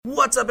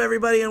What's up,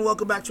 everybody, and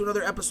welcome back to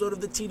another episode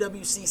of the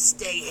TWC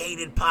Stay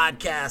Hated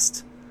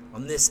podcast.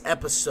 On this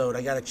episode,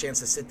 I got a chance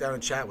to sit down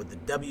and chat with the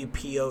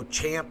WPO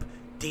champ,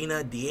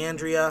 Dina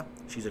D'Andrea.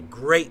 She's a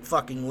great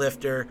fucking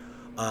lifter,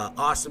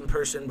 awesome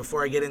person.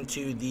 Before I get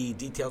into the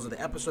details of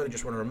the episode, I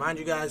just want to remind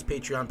you guys,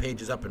 Patreon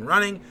page is up and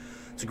running.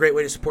 It's a great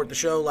way to support the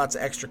show. Lots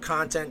of extra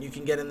content. You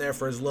can get in there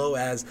for as low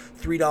as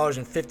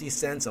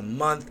 $3.50 a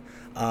month,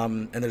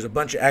 and there's a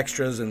bunch of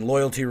extras and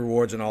loyalty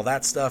rewards and all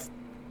that stuff.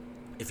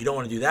 If you don't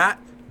want to do that,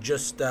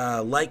 just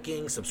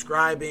liking,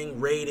 subscribing,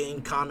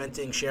 rating,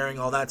 commenting, sharing,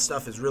 all that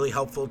stuff is really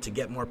helpful to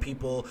get more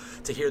people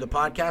to hear the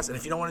podcast. And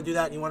if you don't want to do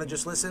that and you want to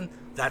just listen,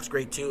 that's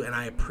great too. And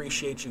I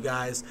appreciate you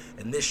guys.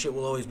 And this shit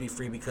will always be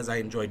free because I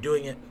enjoy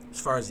doing it. As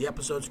far as the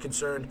episode's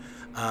concerned,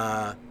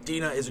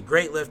 Dina is a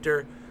great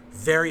lifter,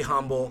 very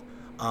humble,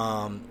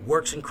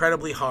 works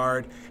incredibly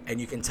hard,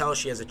 and you can tell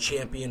she has a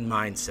champion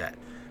mindset.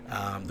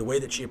 The way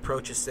that she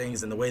approaches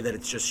things and the way that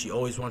it's just she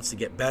always wants to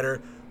get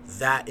better,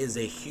 that is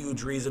a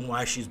huge reason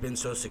why she's been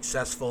so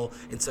successful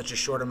in such a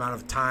short amount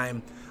of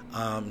time.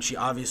 She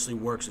obviously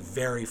works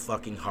very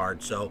fucking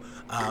hard. So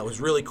it was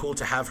really cool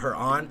to have her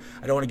on.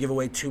 I don't want to give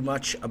away too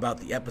much about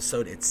the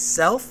episode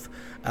itself.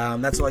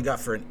 That's all I got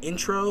for an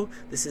intro.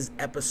 This is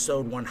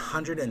episode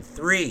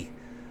 103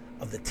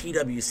 of the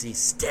TWC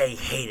Stay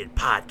Hated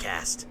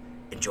podcast.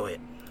 Enjoy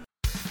it.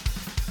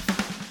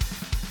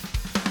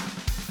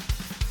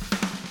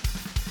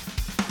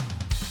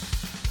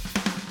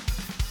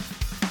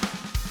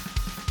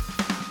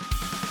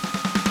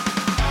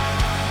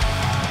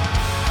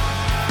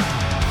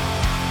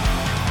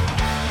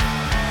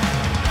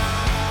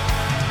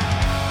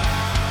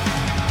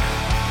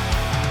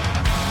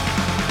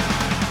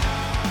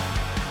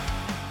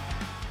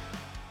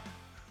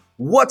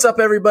 What's up,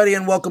 everybody,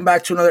 and welcome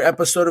back to another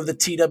episode of the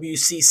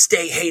TWC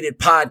Stay Hated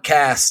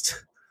podcast.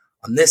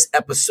 On this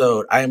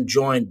episode, I am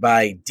joined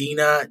by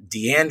Dina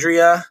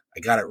D'Andrea. I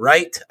got it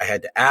right. I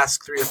had to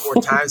ask 3 or 4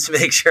 times to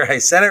make sure I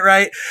said it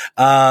right.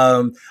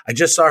 I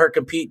just saw her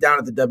compete down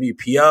at the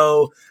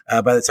WPO.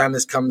 By the time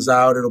this comes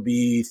out, it'll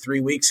be 3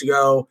 weeks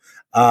ago.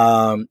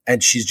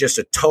 And she's just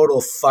a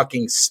total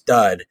fucking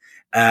stud.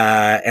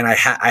 And I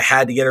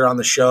had to get her on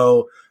the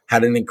show.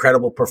 Had an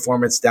incredible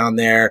performance down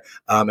there,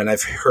 and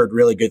I've heard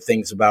really good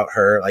things about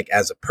her, like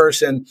as a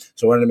person.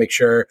 So I wanted to make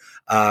sure,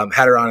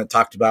 had her on and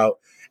talked about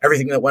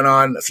everything that went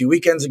on a few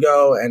weekends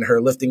ago and her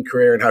lifting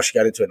career and how she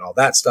got into it and all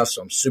that stuff.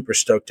 So I'm super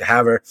stoked to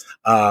have her.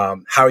 How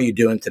are you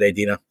doing today,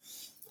 Dina?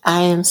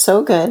 I am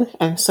so good.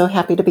 I'm so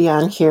happy to be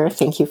on here.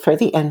 Thank you for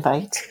the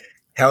invite.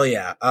 Hell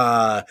yeah.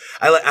 I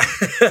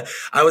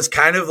was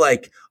kind of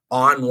like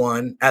on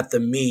one at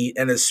the meet,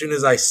 and as soon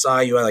as I saw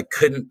you, I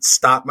couldn't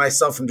stop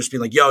myself from just being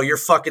like, yo, you're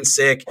fucking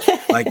sick.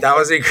 That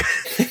was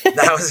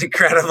that was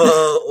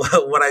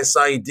incredible what I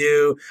saw you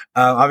do.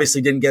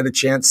 Obviously didn't get a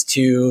chance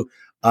to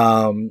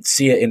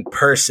see it in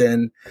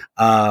person,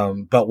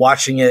 but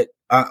watching it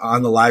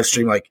on the live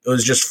stream, it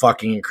was just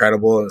fucking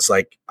incredible. And it's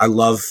I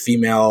love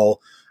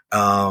female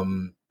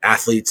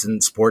athletes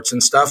and sports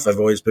and stuff. I've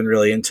always been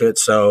really into it,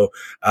 so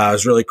it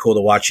was really cool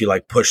to watch you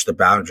push the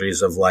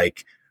boundaries of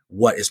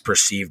what is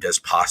perceived as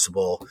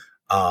possible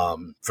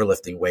for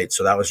lifting weights.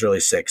 So that was really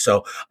sick.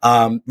 So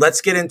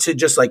let's get into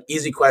just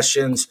easy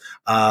questions.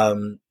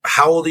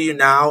 How old are you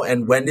now,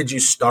 and when did you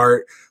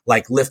start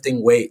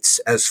lifting weights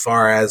as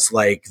far as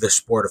the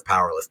sport of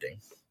powerlifting?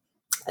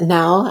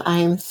 Now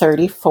I'm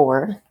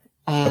 34,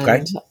 and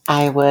okay.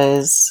 I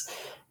was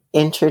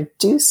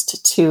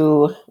introduced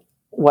to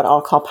what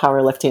I'll call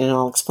powerlifting, and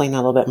I'll explain that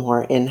a little bit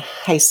more, in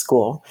high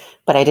school,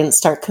 but I didn't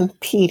start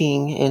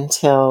competing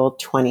until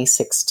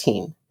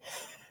 2016.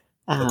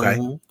 Okay.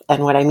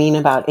 And what I mean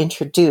about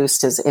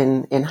introduced is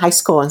in high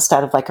school,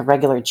 instead of a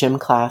regular gym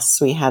class,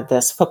 we had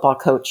this football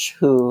coach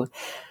who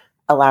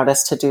allowed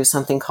us to do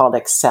something called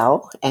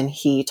Excel. And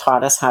he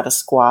taught us how to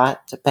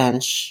squat,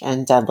 bench,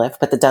 and deadlift,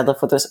 but the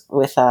deadlift was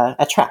with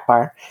a trap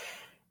bar.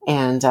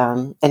 And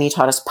he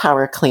taught us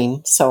power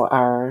clean. So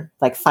our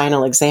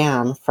final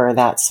exam for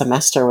that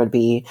semester would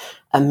be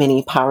a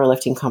mini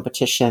powerlifting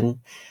competition,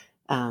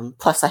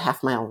 plus a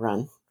half-mile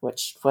run,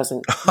 which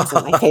wasn't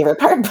my favorite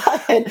part, but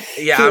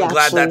yeah, I'm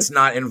glad that's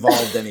not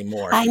involved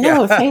anymore. I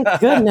know, thank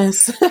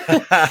goodness.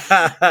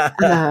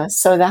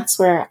 So that's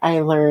where I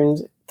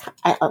learned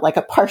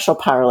a partial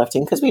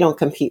powerlifting, because we don't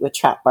compete with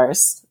trap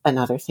bars.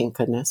 Another, thank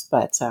goodness,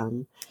 but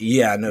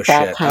yeah, no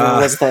that shit. kind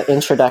of was the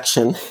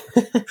introduction.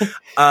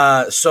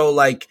 So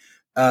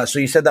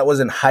you said that was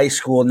in high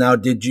school. Now,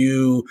 did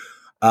you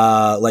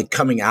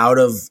coming out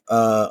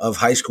of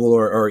high school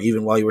or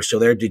even while you were still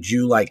there, did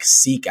you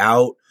seek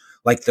out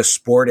the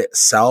sport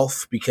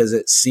itself? Because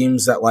it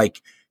seems that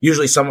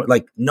usually someone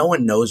no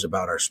one knows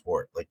about our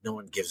sport. No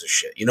one gives a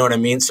shit. You know what I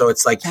mean? So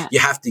it's yeah. You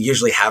have to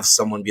usually have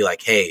someone be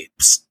hey,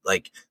 psst,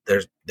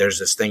 there's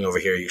this thing over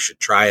here. You should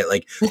try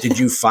it. Did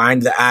you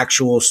find the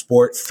actual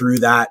sport through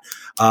that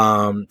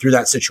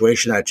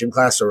situation at gym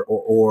class,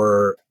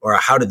 or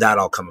how did that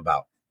all come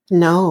about?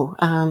 No,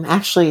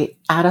 actually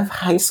out of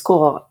high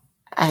school,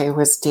 I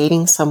was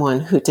dating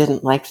someone who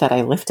didn't like that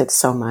I lifted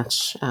so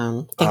much.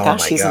 Thank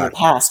gosh she's in the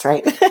past,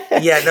 right?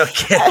 Yeah, no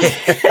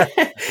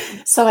kidding.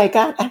 So I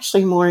got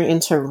actually more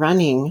into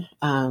running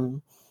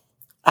out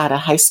of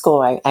high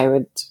school. I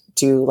would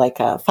do like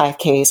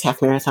 5Ks, half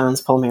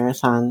marathons, full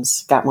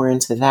marathons, got more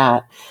into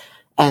that.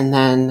 And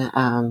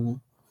then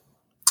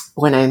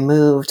when I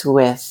moved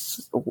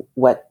with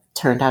what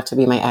turned out to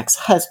be my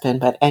ex-husband,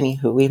 but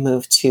anywho, we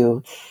moved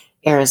to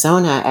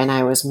Arizona and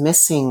I was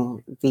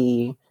missing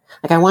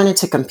I wanted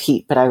to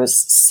compete, but I was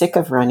sick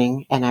of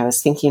running and I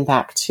was thinking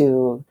back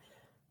to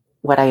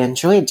what I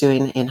enjoyed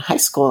doing in high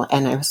school.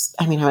 And I was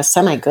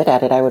semi good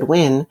at it. I would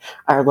win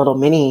our little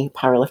mini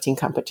powerlifting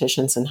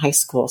competitions in high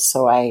school.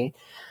 So I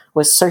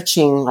was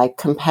searching like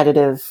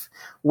competitive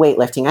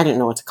weightlifting. I didn't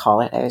know what to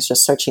call it. I was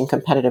just searching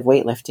competitive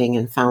weightlifting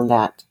and found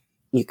that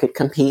you could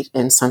compete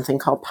in something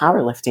called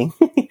powerlifting.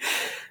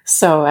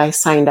 So I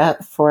signed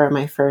up for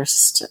my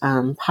first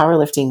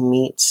powerlifting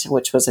meet,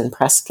 which was in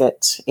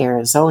Prescott,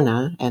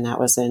 Arizona, and that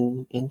was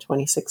in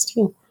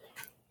 2016.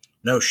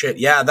 No shit.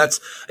 Yeah,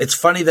 it's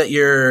funny that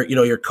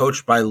you're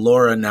coached by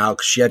Laura now,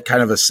 because she had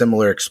kind of a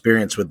similar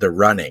experience with the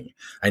running.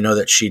 I know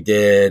that she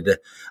did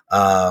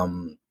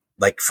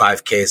like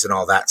 5Ks and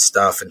all that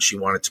stuff, and she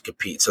wanted to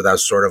compete. So that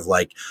was sort of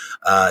like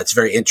it's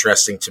very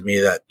interesting to me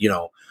that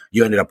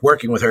you ended up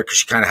working with her, because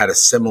she kind of had a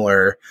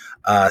similar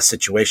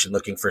situation,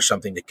 looking for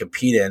something to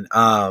compete in.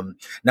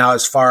 Now,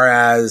 as far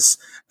as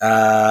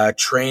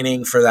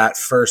training for that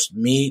first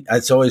meet,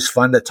 it's always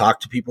fun to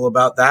talk to people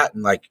about that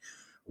and like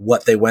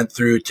what they went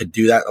through to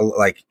do that.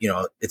 Like,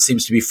 it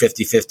seems to be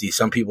 50-50.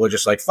 Some people are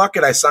just like, fuck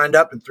it, I signed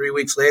up, and 3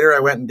 weeks later I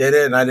went and did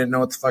it and I didn't know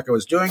what the fuck I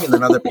was doing. And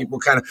then other people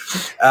kind of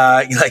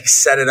like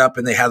set it up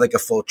and they had like a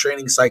full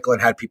training cycle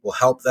and had people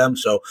help them.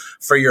 So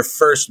for your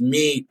first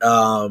meet,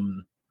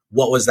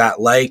 what was that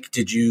like?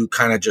 Did you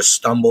kind of just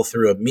stumble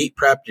through a meet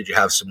prep? Did you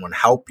have someone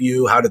help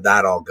you? How did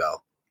that all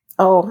go?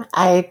 Oh,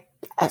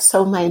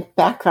 so my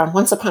background,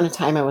 once upon a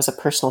time, I was a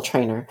personal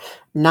trainer.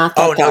 Not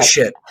that. Oh, no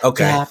shit.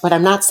 Okay. Yeah, but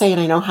I'm not saying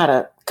I know how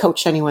to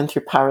coach anyone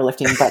through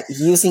powerlifting, but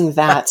using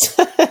that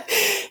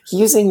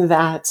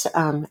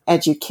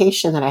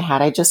education that I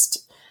had,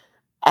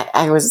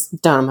 I was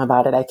dumb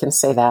about it. I can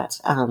say that.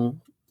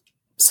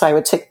 So I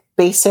would take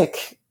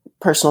basic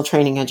personal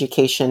training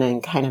education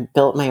and kind of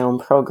built my own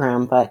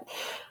program, but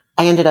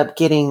I ended up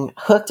getting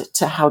hooked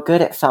to how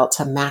good it felt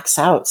to max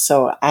out.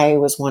 So I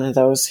was one of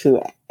those who,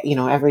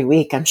 every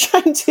week I'm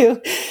trying to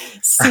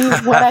see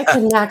what I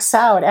can max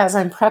out as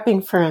I'm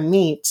prepping for a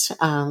meet.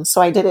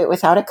 So I did it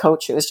without a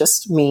coach. It was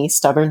just me,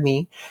 stubborn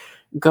me,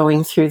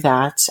 going through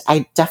that.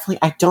 I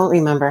don't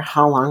remember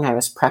how long I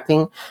was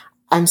prepping.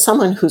 I'm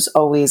someone who's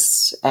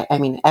always,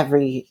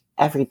 every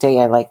day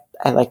I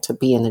like to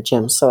be in the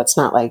gym. So it's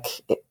not like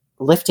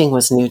lifting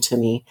was new to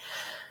me.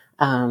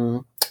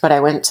 But I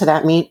went to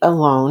that meet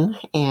alone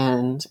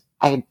and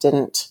I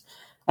didn't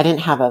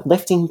have a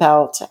lifting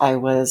belt. I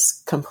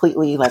was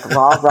completely like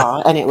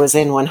raw, and it was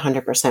in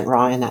 100%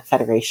 raw in that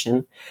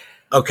federation.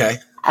 Okay.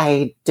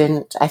 I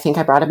think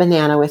I brought a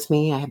banana with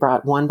me. I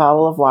brought one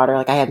bottle of water.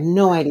 Like I had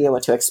no idea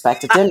what to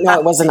expect. I didn't know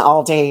it was an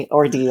all day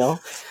ordeal.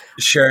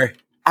 Sure.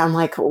 I'm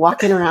like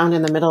walking around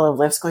in the middle of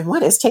lifts going,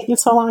 what is taking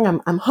so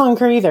long? I'm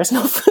hungry. There's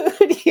no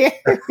food here.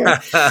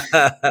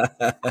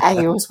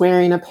 I was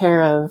wearing a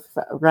pair of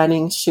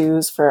running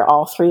shoes for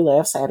all 3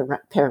 lifts. I had a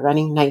pair of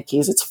running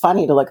Nikes. It's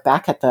funny to look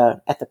back at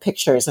the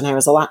pictures, and I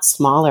was a lot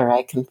smaller.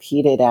 I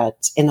competed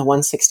in the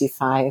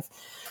 165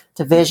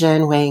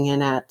 division, weighing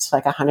in at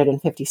like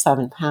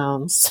 157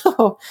 pounds.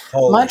 So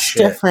holy much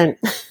shit. Different.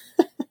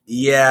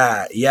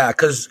 Yeah.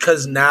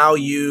 Because now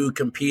you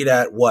compete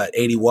at what,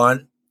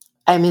 81?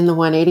 I'm in the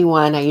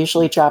 181. I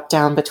usually drop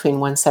down between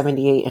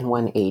 178 and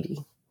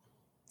 180.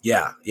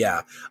 Yeah.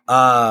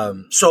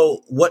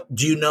 So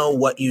do you know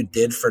what you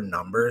did for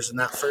numbers in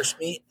that first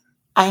meet?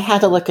 I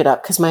had to look it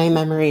up because my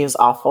memory is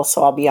awful.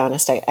 So I'll be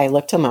honest. I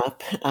looked them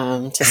up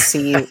to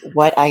see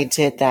what I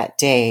did that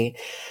day.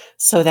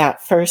 So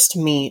that first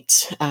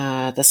meet,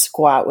 the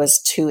squat was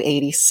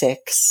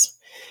 286.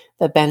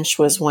 The bench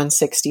was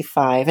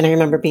 165. And I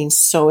remember being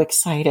so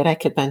excited I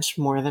could bench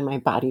more than my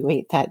body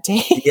weight that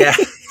day. Yeah.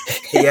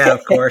 Yeah,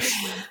 of course.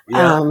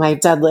 Yeah. My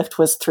deadlift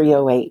was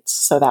 308.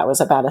 So that was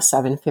about a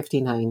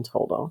 759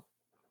 total.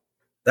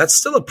 That's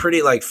still a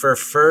pretty, like, for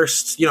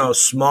first,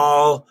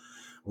 small,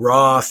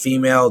 raw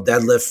female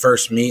deadlift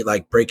first meet,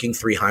 like breaking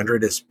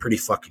 300 is pretty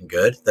fucking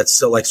good. That's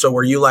still like, so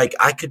were you like,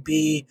 I could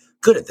be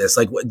good at this?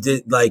 Like, what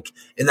did, like,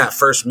 in that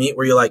first meet,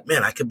 were you like,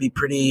 man, I could be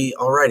pretty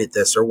all right at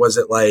this? Or was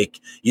it like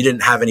you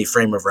didn't have any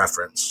frame of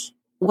reference?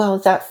 Well,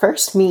 that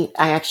first meet,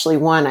 I actually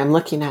won. I'm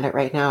looking at it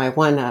right now. I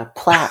won a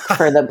plaque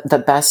for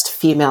the best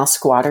female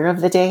squatter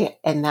of the day.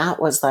 And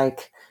that was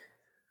like,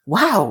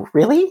 wow,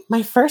 really?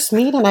 My first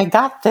meet and I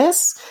got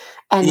this?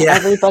 And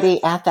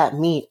everybody at that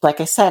meet, like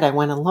I said, I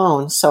went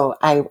alone. So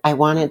I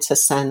wanted to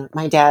send,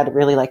 my dad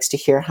really likes to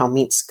hear how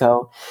meets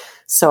go.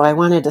 So I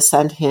wanted to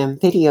send him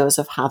videos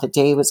of how the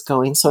day was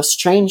going. So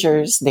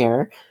strangers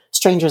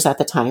at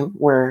the time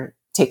were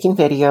taking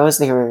videos.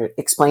 They were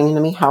explaining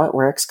to me how it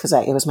works because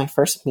it was my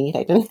first meet.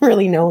 I didn't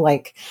really know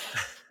like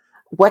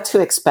what to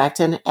expect.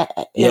 And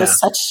it was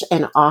such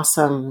an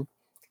awesome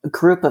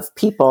group of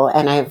people.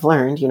 And I've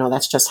learned,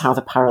 that's just how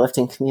the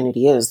powerlifting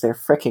community is. They're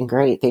freaking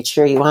great. They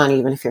cheer you on,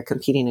 even if you're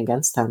competing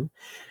against them.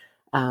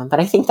 But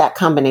I think that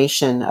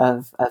combination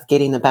of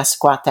getting the best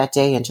squat that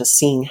day and just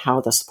seeing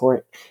how the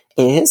sport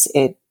is,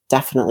 it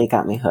definitely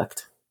got me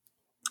hooked.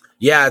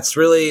 Yeah, it's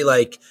really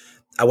like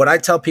when I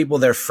tell people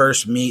their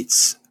first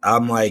meets,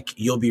 I'm like,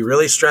 you'll be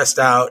really stressed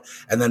out.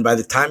 And then by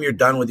the time you're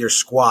done with your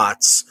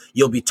squats,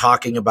 you'll be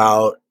talking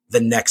about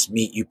the next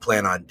meet you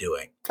plan on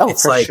doing. Oh,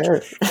 it's for like,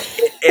 sure.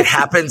 it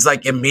happens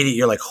like immediately.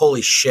 You're like,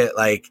 holy shit,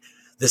 like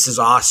this is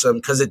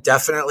awesome. Cause it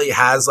definitely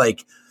has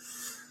like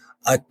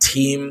a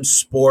team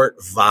sport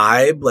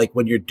vibe. Like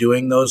when you're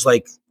doing those,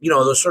 like,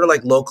 those sort of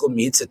like local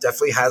meets, it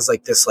definitely has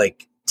like this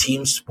like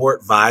team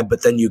sport vibe,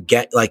 but then you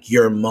get like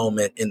your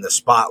moment in the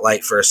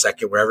spotlight for a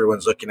second where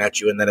everyone's looking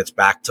at you, and then it's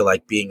back to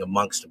like being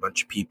amongst a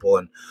bunch of people.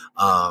 And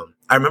I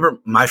remember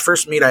my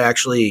first meet, I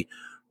actually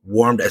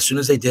warmed as soon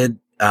as they did.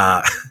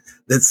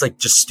 It's like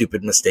just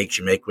stupid mistakes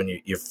you make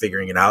when you're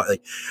figuring it out.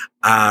 Like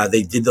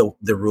they did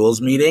the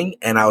rules meeting,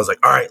 and I was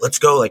like, all right, let's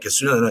go. Like as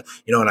soon as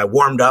and I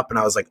warmed up, and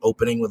I was like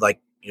opening with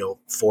like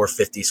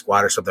 450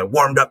 squat or something. I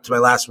warmed up to my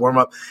last warm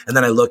up, and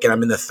then I look and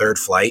I'm in the third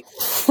flight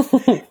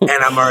and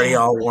I'm already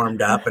all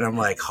warmed up, and I'm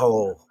like,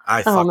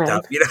 I fucked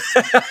up,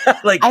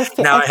 like I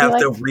have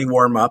to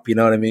re-warm up. You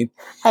know what I mean?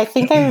 I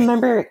think I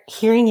remember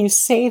hearing you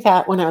say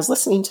that when I was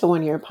listening to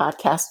one of your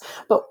podcasts,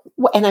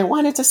 and I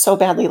wanted to so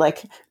badly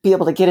like be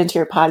able to get into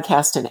your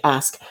podcast and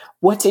ask,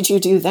 what did you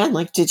do then?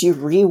 Like, did you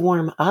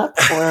re-warm up,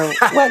 or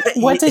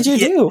what did you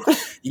do?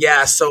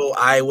 Yeah. So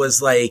I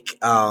was like,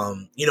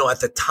 at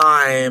the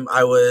time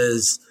I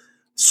was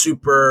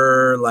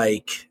super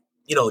like,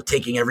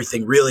 taking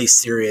everything really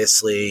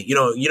seriously.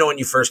 When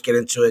you first get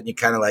into it and you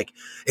kind of like,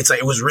 it's like,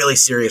 it was really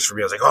serious for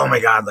me. I was like, oh my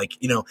God, like,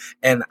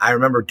 and I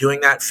remember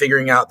doing that,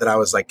 figuring out that I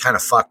was like kind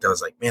of fucked. I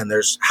was like, man,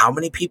 there's how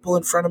many people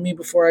in front of me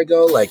before I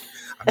go? Like,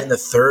 I'm in the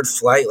third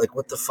flight. Like,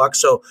 what the fuck?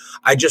 So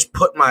I just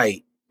put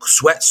my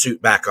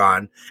sweatsuit back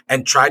on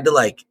and tried to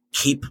like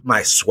keep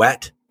my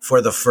sweat for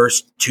the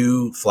first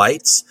 2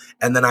 flights,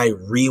 and then I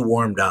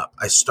re-warmed up.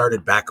 I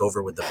started back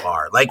over with the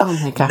bar. Like, oh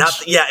my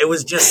gosh. It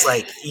was just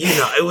like,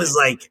 it was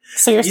like.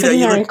 So you're sitting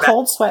there in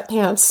cold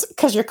sweatpants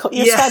because your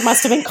sweat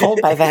must have been cold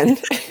by then.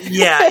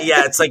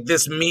 Yeah. It's like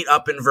this meet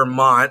up in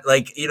Vermont.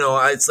 Like,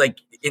 it's like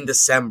in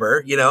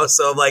December,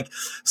 so I'm like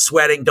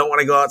sweating, don't want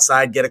to go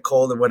outside, get a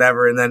cold and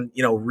whatever. And then,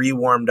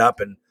 re-warmed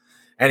up. And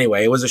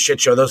anyway, it was a shit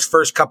show. Those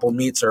first couple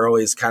meets are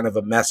always kind of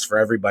a mess for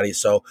everybody.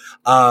 So,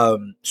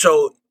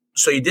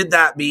 so you did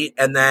that meet,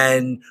 and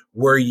then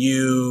were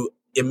you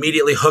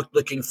immediately hooked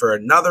looking for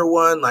another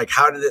one? Like,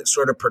 how did it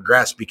sort of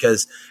progress?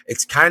 Because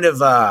it's kind of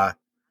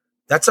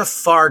that's a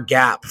far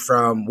gap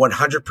from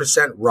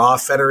 100% Raw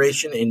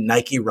Federation in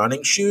Nike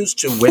running shoes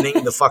to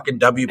winning the fucking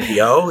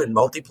WPO in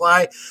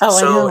multiply.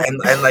 So and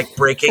like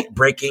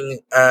breaking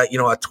a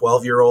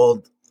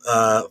 12-year-old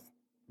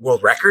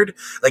world record.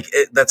 Like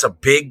that's a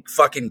big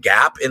fucking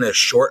gap in a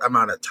short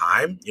amount of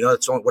time.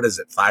 It's only, what is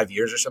it, 5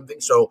 years or something?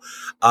 So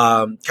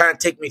kind of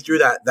take me through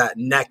that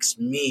next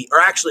meet. Or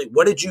actually,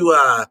 what did you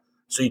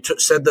so you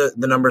said the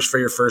numbers for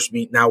your first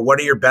meet. Now, what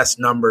are your best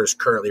numbers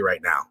currently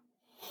right now?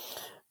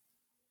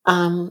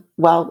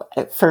 Well,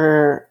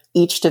 for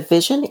each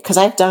division, because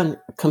I've done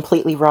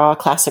completely Raw,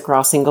 Classic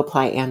Raw, Single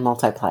Ply, and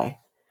Multiply.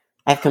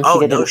 I've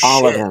competed in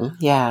all of them.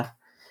 Yeah.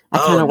 I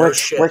kind of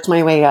worked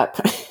my way up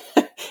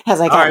as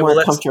I got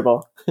more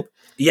comfortable.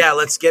 Yeah,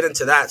 let's get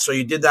into that. So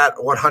you did that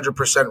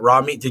 100%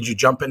 Raw meet. Did you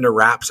jump into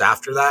wraps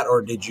after that,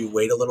 or did you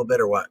wait a little bit,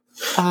 or what?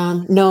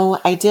 No,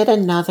 I did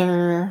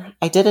another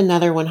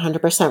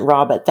 100%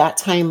 Raw, but that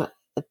time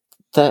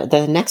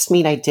the next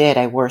meet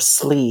I wore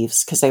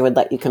sleeves because they would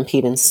let you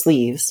compete in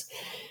sleeves.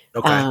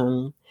 Okay.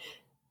 And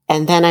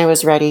then I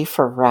was ready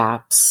for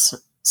wraps.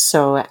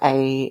 So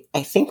I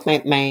think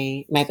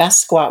my best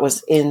squat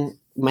was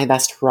my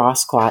best Raw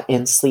squat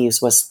in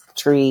sleeves was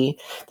the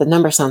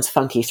number sounds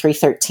funky,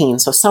 313.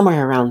 So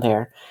somewhere around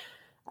there.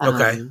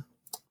 Okay.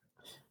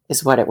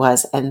 Is what it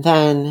was. And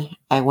then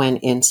I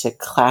went into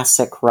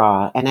Classic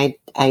Raw, and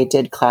I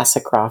did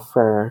Classic Raw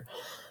for,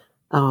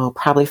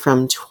 probably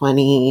from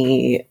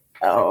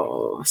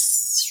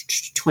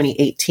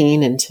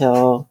 2018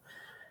 until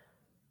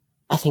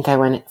I think I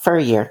went for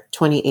a year,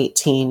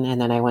 2018.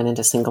 And then I went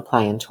into Single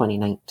Ply in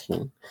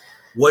 2019.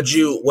 What'd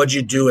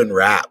you do in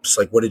wraps?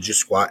 Like, what did you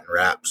squat in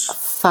wraps?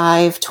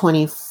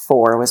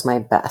 524 was my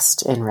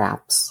best in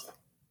wraps.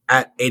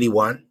 At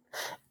 81?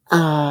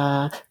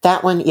 That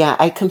one, yeah,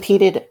 I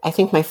competed. I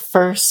think my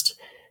first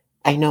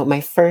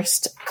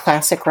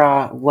Classic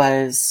Raw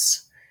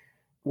was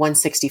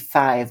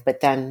 165,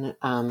 but then,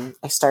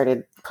 I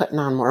started putting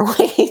on more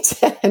weight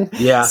and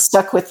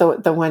stuck with the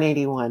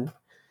 181.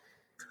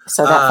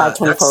 So that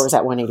 524 was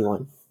at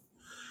 181.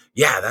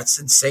 Yeah, that's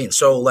insane.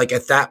 So like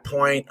at that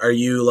point, were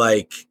you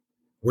like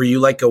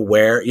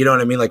aware, you know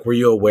what I mean? Like, were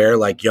you aware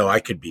like, yo, I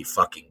could be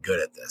fucking good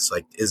at this?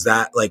 Like, is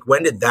that like,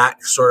 when did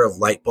that sort of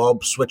light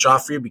bulb switch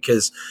off for you?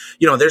 Because,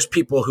 there's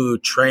people who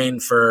train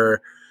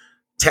for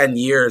 10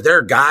 years. There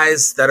are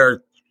guys that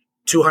are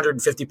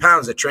 250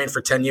 pounds that train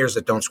for 10 years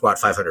that don't squat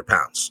 500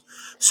 pounds.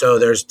 So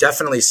there's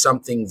definitely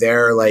something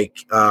there.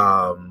 Like,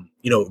 when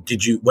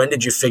did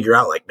you figure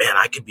out like, man,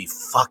 I could be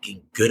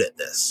fucking good at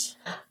this?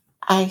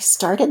 I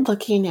started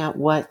looking at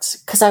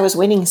because I was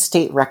winning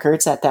state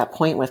records at that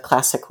point with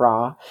Classic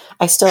Raw.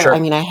 I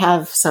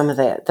have some of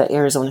the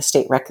Arizona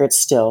state records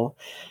still,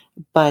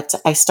 but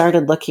I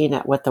started looking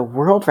at what the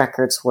world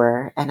records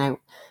were. And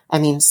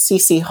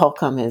CC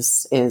Holcomb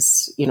is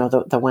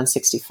the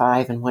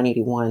 165 and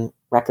 181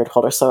 record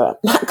holder. So I'm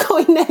not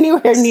going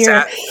anywhere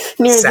near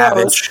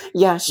savage. Those.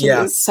 Yeah, she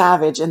is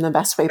savage in the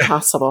best way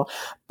possible.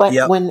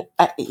 But when,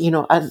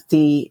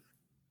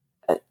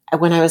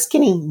 when I was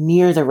getting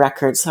near the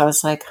records, I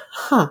was like,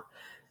 huh.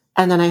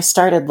 And then I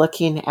started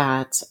looking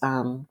at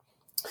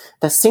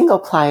the single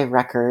ply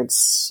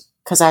records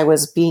because I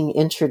was being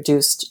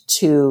introduced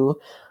to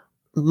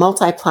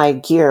multi-ply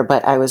gear,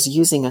 but I was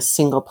using a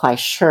single ply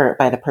shirt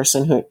by the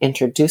person who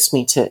introduced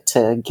me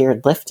to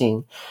geared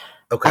lifting.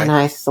 Okay. And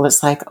I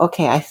was like,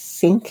 okay, I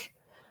think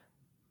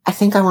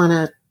I want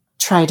to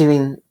try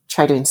doing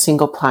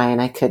single ply,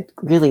 and I could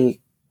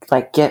really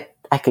get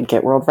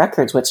world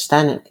records, which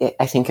then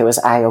I think it was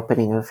eye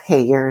opening of,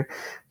 hey, you're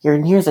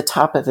near the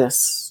top of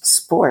this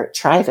sport.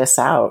 Try this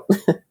out.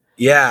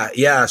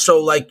 Yeah.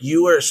 So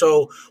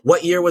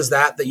what year was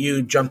that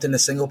you jumped into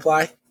single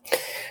ply?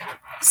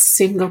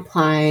 Single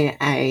ply,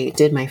 I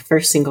did my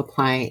first single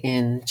ply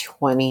in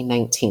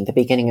 2019, the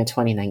beginning of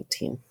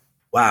 2019.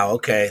 Wow.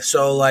 Okay.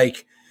 So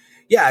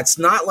it's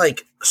not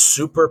like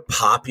super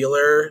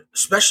popular,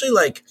 especially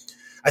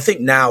I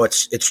think now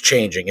it's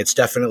changing. It's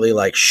definitely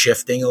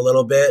shifting a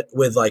little bit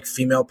with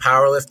female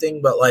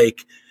powerlifting, but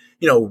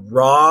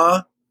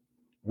raw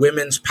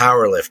women's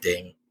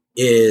powerlifting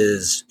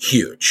is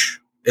huge.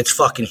 It's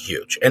fucking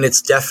huge. And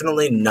it's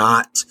definitely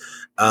not,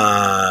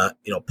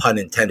 pun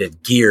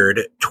intended,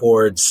 geared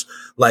towards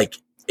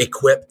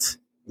equipped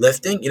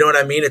lifting. You know what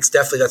I mean? It's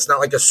definitely, that's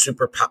not a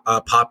super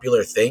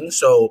popular thing.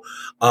 So,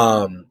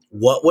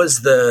 what was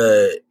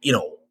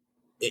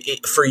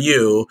for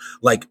you,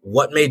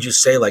 what made you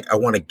say, I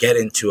want to get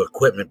into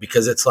equipment?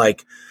 Because it's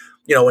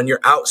when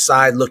you're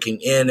outside looking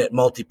in at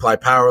multiply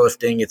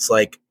powerlifting, it's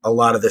a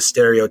lot of the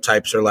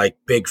stereotypes are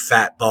big,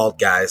 fat, bald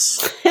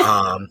guys,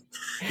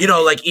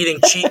 eating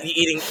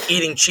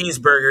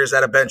cheeseburgers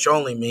at a bench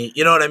only meet.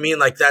 You know what I mean?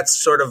 That's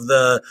sort of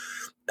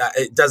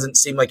it doesn't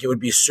seem like it would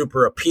be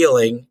super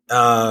appealing to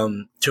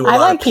a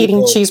lot of people.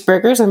 Eating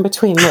cheeseburgers in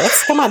between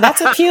lifts. Come on,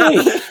 that's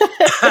appealing.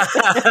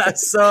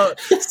 So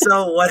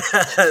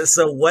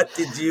what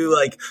did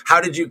you how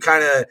did you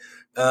kind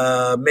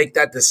of make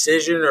that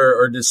decision,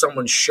 or did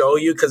someone show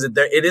you? Because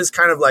it is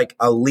kind of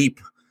a leap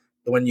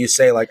when you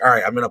say all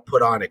right, I'm going to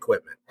put on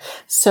equipment.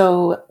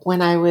 So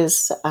when I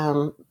was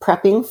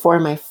prepping for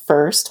my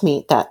first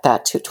meet,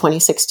 that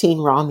 2016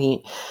 Raw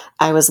meet,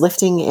 I was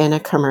lifting in a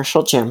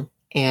commercial gym.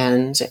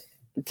 And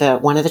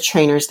one of the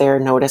trainers there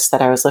noticed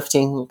that I was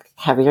lifting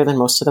heavier than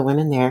most of the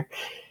women there.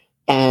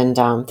 And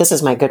this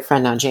is my good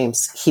friend now,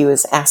 James. He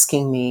was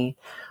asking me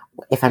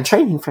if I'm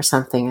training for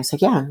something. I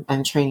said, yeah,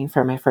 I'm training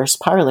for my first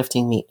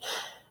powerlifting meet.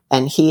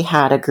 And he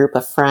had a group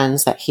of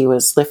friends that he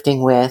was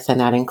lifting with, and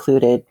that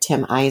included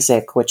Tim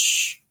Isaac,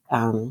 which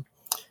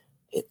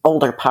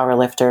older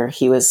powerlifter.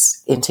 He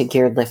was into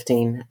geared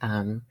lifting.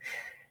 So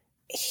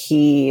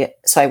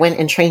I went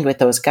and trained with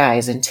those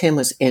guys, and Tim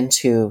was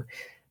into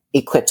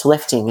equipped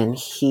lifting, and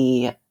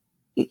he,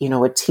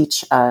 would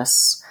teach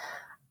us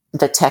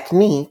the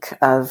technique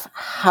of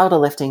how to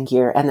lift in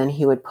gear. And then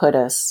he would put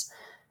us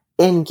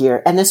in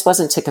gear. And this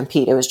wasn't to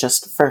compete. It was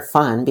just for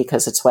fun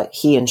because it's what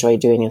he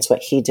enjoyed doing. It's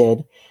what he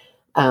did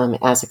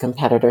as a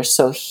competitor.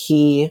 So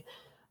he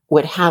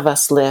would have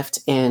us lift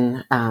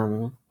in,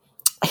 I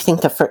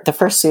think the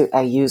first suit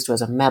I used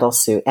was a metal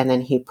suit. And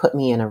then he put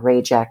me in a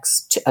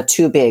Ragex, a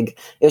too big.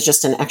 It was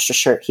just an extra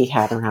shirt he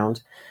had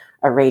around,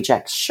 a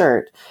Ragex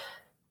shirt.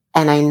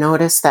 And I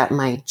noticed that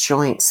my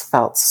joints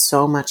felt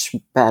so much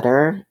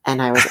better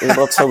and I was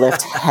able to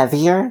lift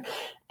heavier.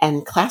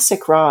 And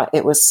Classic Raw,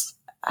 it was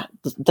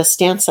the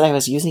stance that I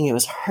was using, it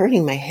was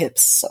hurting my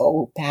hips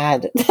so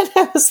bad that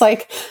I was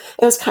it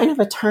was kind of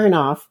a turn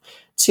off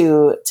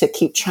to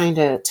keep trying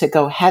to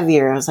go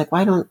heavier. I was like,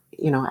 why don't,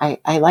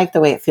 I like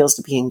the way it feels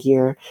to be in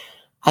gear.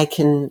 I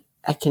can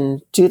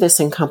do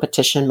this in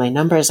competition. My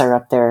numbers are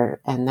up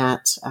there. And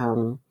that,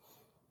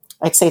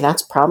 I'd say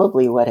that's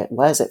probably what it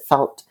was. It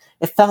felt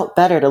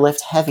better to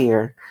lift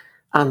heavier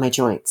on my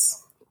joints.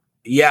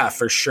 Yeah,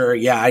 for sure.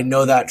 Yeah, I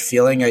know that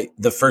feeling.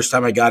 The first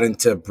time I got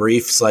into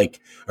briefs,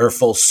 or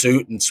full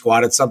suit and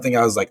squatted something,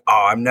 I was like,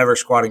 oh, I'm never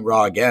squatting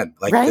raw again.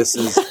 Right? This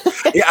is,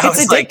 yeah, I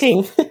was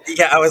addicting.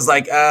 I was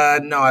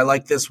no, I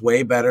like this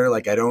way better.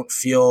 I don't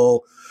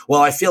feel,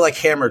 well, I feel like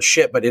hammered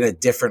shit, but in a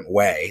different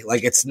way.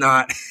 It's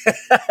not,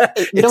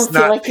 you don't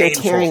feel like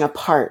painful. You're tearing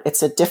apart.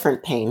 It's a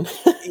different pain.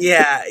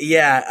 Yeah.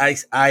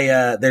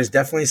 I there's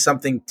definitely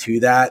something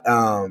to that.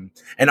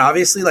 And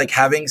obviously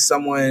having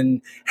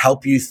someone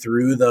help you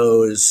through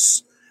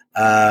those,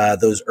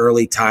 those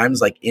early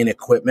times, like in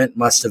equipment,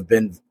 must have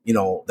been,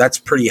 that's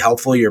pretty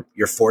helpful.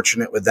 You're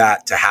fortunate with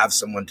that to have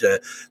someone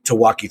to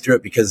walk you through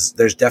it, because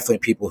there's definitely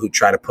people who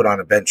try to put on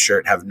a bench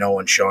shirt, have no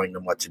one showing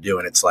them what to do,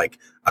 and it's like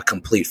a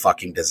complete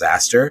fucking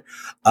disaster.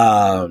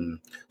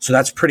 So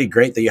that's pretty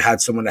great that you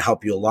had someone to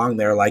help you along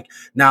there. Like,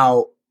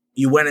 now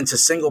you went into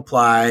single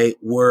ply.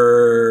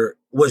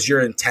 Was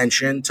your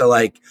intention to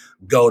like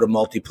go to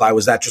multiply?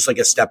 Was that just like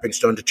a stepping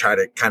stone to try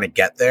to kind of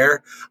get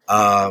there?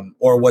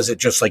 Or was it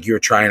just like you were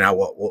trying out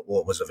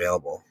what was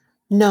available?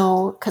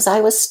 No, because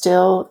I was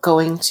still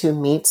going to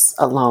meets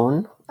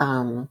alone.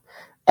 And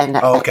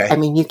okay. I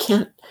mean, you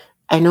can't,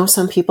 I know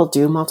some people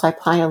do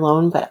multiply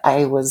alone, but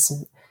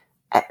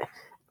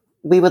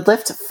we would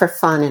lift for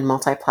fun and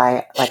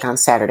multiply like on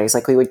Saturdays.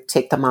 Like we would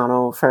take the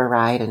mono for a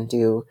ride and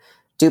do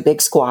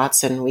big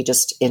squats, and we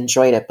just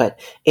enjoyed it. But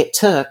it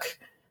took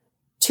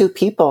 2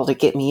 people to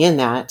get me in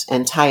that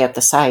and tie up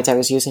the sides. I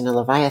was using a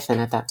Leviathan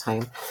at that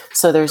time.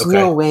 So there's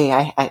no way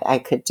I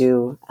could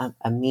do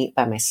a meet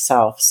by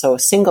myself. So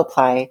single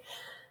ply,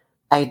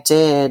 I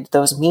did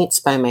those meets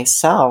by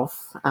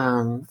myself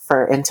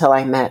until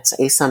I met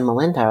Asa and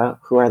Melinda,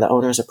 who are the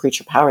owners of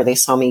Preacher Power. They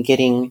saw me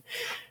competing,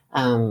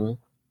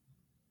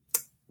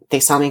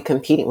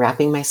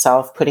 wrapping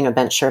myself, putting a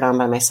bench shirt on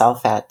by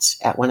myself at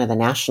one of the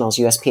nationals,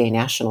 USPA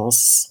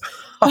nationals.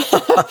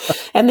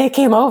 And they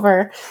came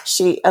over.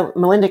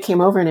 Melinda came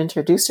over and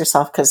introduced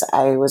herself, because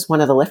I was one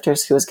of the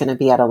lifters who was going to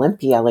be at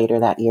Olympia later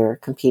that year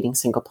competing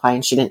single ply,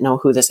 and she didn't know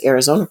who this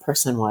Arizona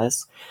person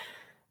was.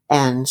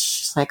 And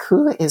she's like,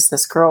 who is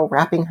this girl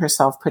wrapping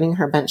herself, putting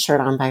her bench shirt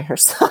on by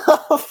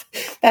herself?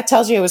 That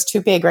tells you it was too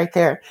big right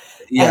there.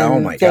 Yeah. And oh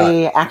my God.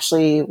 They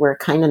actually were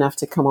kind enough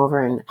to come over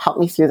and help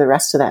me through the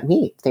rest of that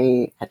meet.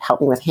 They had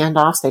helped me with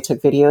handoffs. They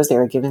took videos. They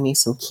were giving me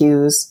some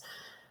cues,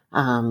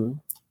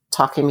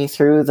 talking me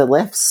through the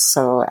lifts.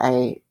 So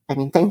I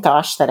mean, thank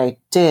gosh that I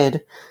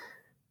did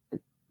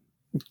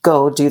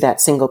go do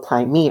that single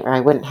ply meet, or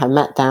I wouldn't have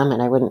met them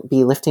and I wouldn't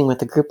be lifting with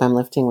the group I'm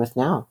lifting with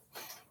now.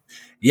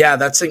 Yeah,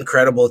 that's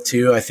incredible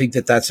too. I think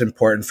that that's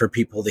important for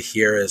people to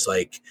hear, is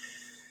like,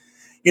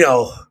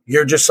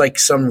 you're just like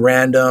some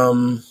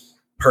random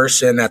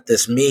person at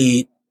this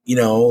meet,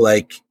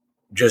 like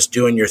just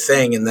doing your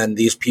thing. And then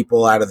these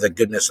people, out of the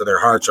goodness of their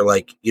hearts, are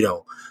like,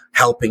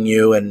 helping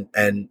you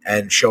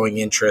and showing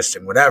interest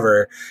and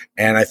whatever.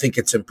 And I think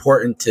it's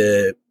important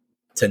to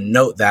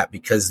note that,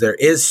 because there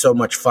is so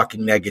much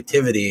fucking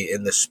negativity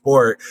in the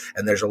sport,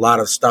 and there's a lot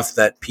of stuff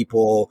that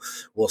people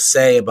will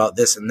say about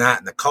this and that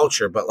in the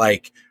culture. But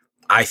like,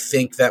 I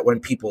think that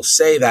when people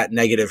say that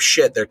negative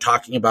shit, they're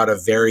talking about a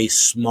very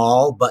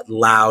small but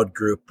loud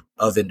group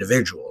of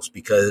individuals,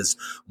 because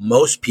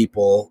most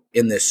people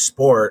in this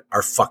sport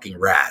are fucking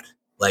rad.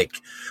 Like,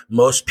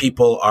 most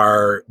people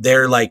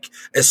they're like,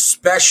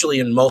 especially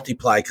in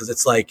multiply, because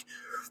it's like,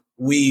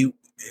 we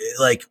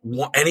like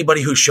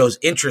anybody who shows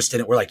interest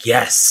in it, we're like,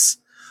 yes,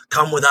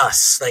 come with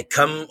us, like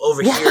come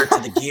over here to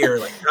the gear,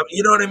 like,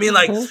 you know what I mean,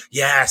 like,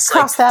 yes,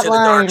 cross like, that to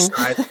line. The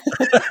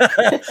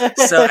dark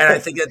side. So, and I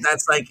think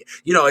that's like,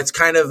 it's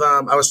kind of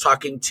I was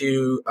talking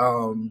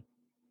to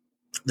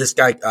this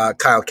guy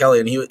Kyle Kelly,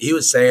 and he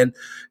was saying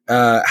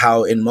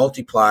how in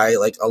multiply,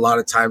 like a lot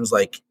of times,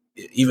 like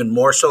even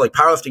more so, like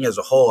powerlifting as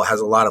a whole has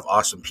a lot of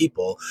awesome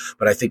people,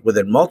 but I think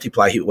within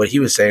multiply, what he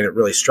was saying, it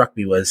really struck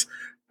me, was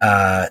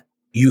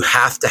you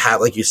have to have,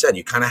 like you said,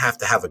 you kind of have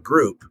to have a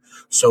group.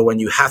 So when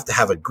you have to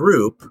have a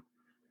group,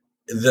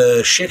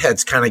 the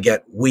shitheads kind of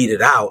get weeded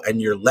out,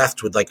 and you're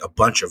left with like a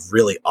bunch of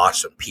really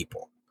awesome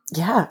people.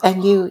 Yeah.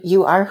 And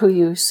you are who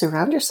you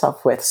surround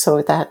yourself with.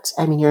 So that,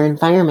 I mean, your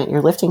environment,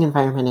 your lifting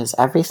environment is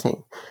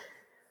everything.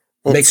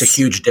 It makes a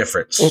huge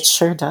difference. It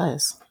sure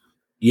does.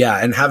 Yeah.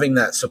 And having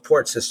that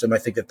support system, I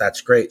think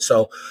that's great.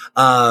 So,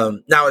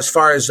 now as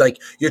far as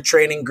like your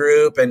training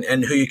group and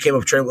who you came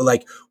up training with,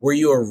 like, were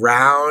you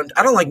around?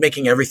 I don't like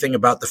making everything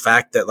about the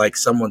fact that like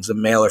someone's a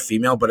male or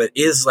female, but it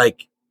is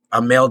like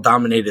a male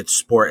dominated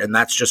sport. And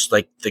that's just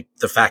like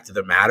the fact of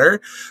the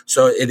matter.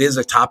 So it is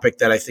a topic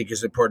that I think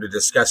is important to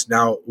discuss.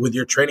 Now, with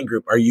your training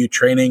group, are you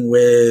training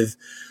with,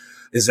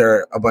 is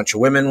there a bunch of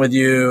women with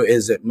you?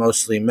 Is it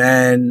mostly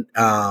men?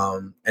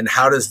 And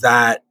how does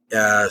that,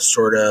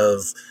 sort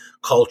of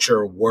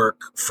culture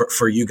work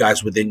for you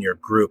guys within your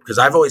group? Because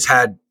I've always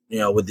had,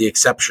 with the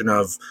exception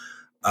of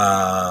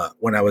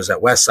when I was at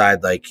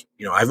Westside, like,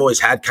 I've always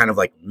had kind of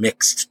like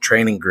mixed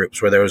training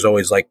groups where there was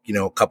always like,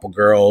 a couple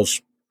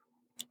girls,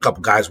 a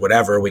couple guys,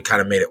 whatever. We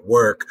kind of made it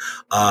work.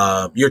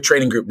 Your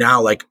training group now,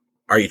 like,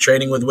 are you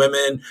training with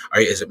women?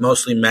 Is it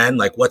mostly men?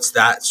 Like, what's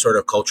that sort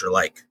of culture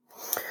like?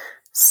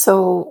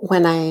 So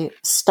when I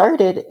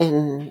started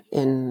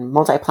in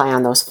multiply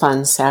on those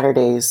fun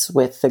Saturdays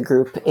with the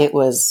group, it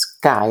was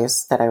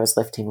guys that I was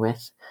lifting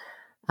with.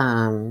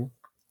 And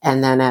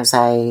then as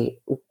I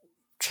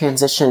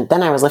transitioned,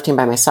 then I was lifting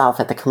by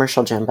myself at the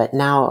commercial gym, but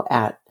now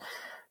at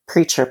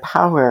Preacher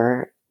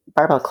Power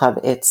Barbell Club,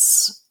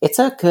 it's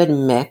a good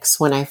mix.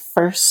 When I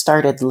first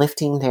started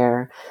lifting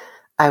there,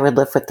 I would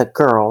lift with the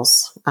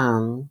girls.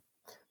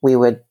 We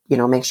would,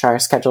 make sure our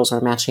schedules were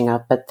matching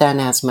up. But then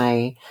as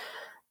my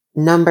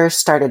numbers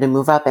started to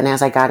move up. And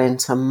as I got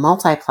into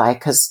multiply,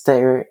 because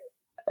the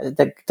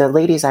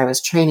ladies I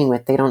was training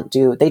with, they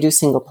do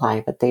single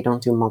ply, but they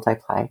don't do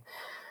multiply.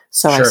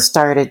 So I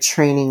started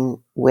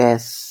training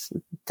with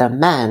the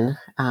men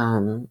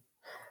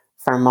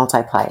for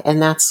multiply. And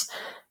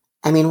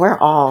we're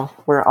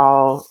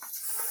all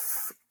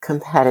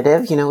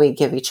competitive. We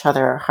give each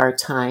other a hard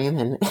time.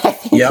 And I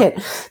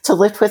think to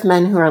lift with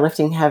men who are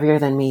lifting heavier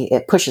than me,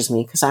 it pushes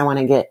me because I want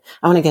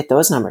to get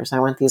those numbers. I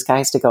want these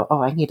guys to go,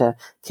 oh, I need to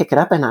kick it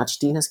up a notch.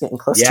 Dina's getting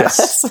close to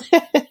us.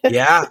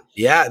 Yeah.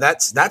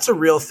 That's a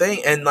real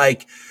thing. And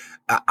like,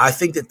 I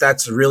think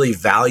that's really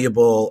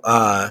valuable.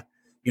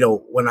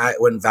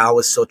 When Val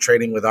was still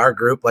training with our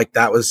group, like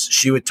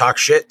she would talk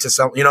shit to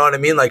some, you know what I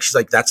mean? Like, she's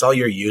like, that's all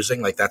you're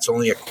using. Like, that's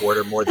only a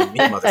quarter more than me,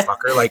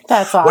 motherfucker. Like,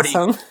 that's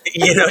awesome.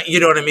 You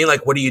know what I mean?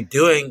 Like, what are you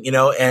doing?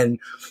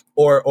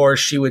 Or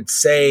she would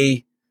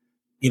say,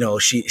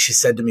 she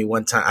said to me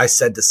one time, I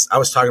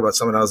was talking about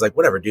someone. I was like,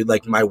 whatever, dude,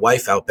 like my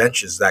wife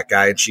outbenches that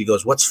guy. And she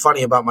goes, what's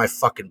funny about my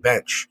fucking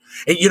bench?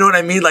 And you know what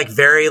I mean? Like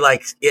very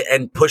like,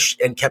 and pushed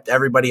and kept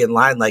everybody in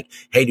line. Like,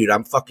 hey dude,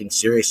 I'm fucking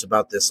serious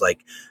about this.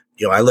 Like,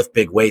 I lift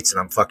big weights and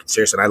I'm fucking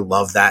serious. And I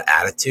love that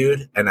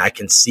attitude. And I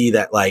can see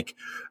that like,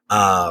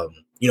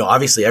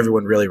 obviously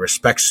everyone really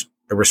respects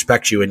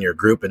you in your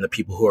group and the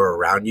people who are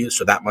around you.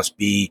 So that must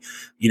be,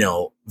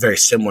 very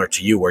similar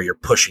to you where you're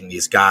pushing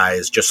these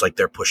guys just like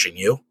they're pushing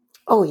you.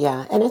 Oh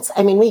yeah.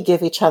 And we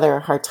give each other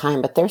a hard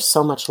time, but there's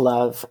so much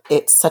love.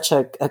 It's such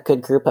a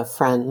good group of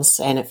friends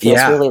and it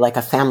feels really like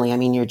a family. I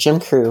mean, your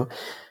gym crew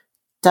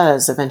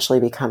does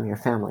eventually become your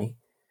family.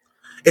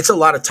 It's a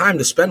lot of time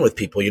to spend with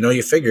people.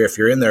 You figure if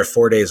you're in there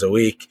 4 days a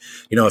week,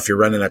 if you're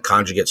running a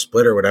conjugate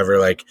split or whatever,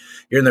 like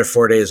you're in there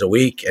 4 days a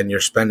week and you're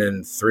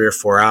spending 3 or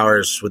 4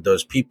 hours with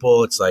those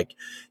people. It's like,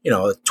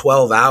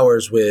 12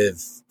 hours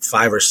with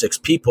 5 or 6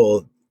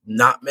 people.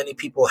 Not many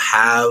people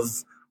have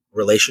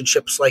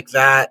relationships like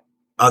that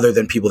other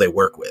than people they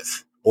work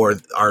with or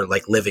are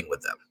like living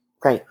with them.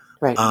 Right.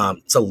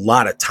 It's a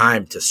lot of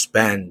time to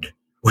spend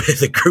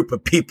with a group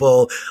of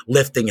people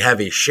lifting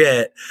heavy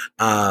shit.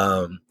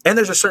 And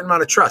there's a certain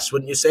amount of trust,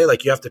 wouldn't you say?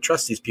 Like you have to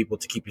trust these people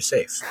to keep you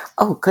safe.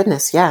 Oh,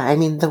 goodness. Yeah. I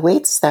mean, the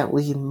weights that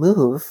we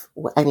move,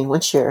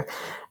 once you're,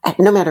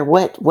 no matter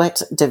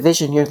what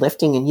division you're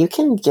lifting in, you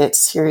can get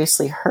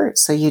seriously hurt.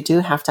 So you do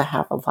have to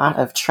have a lot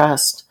of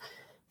trust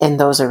in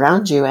those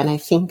around you. And I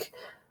think,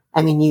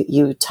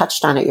 you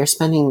touched on it. You're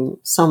spending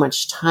so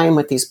much time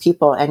with these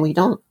people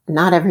and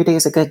not every day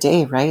is a good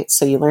day, right?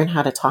 So you learn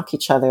how to talk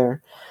each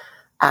other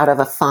out of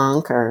a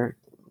funk or,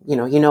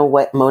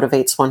 what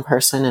motivates one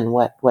person and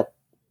what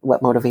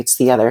motivates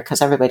the other.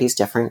 Cause everybody's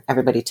different.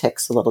 Everybody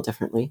ticks a little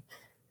differently.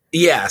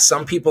 Yeah.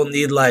 Some people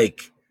need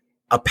like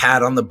a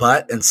pat on the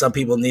butt and some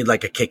people need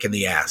like a kick in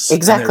the ass.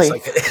 Exactly.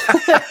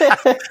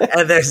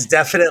 And there's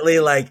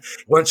definitely like,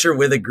 once you're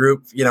with a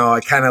group,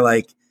 I kind of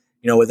like,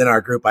 within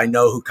our group, I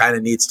know who kind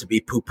of needs to be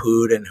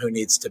poo-pooed and who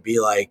needs to be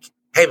like,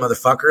 hey,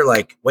 motherfucker,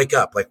 like, wake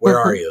up. Like, where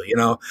are you?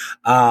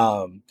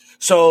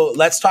 So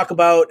let's talk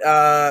about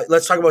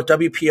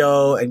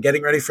WPO and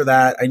getting ready for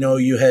that. I know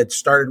you had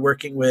started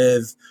working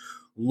with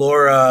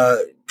Laura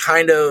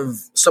kind of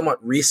somewhat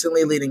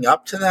recently leading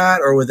up to that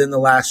or within the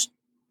last,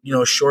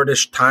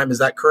 shortish time. Is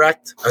that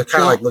correct? I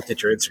kind of like looked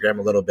at your Instagram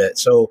a little bit.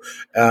 So,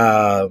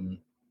 how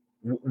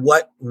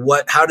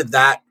did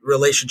that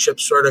relationship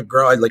sort of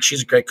grow? Like,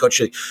 she's a great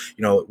coach.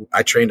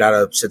 I trained out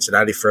of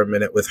Cincinnati for a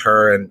minute with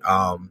her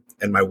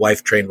and my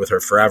wife trained with her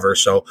forever.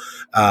 So,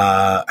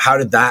 how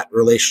did that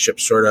relationship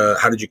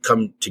how did you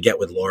come to get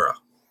with Laura?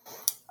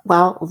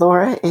 Well,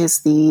 Laura is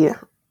the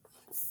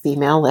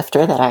female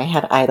lifter that I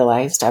had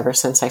idolized ever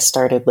since I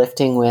started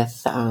lifting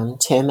with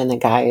Tim and the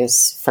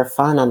guys for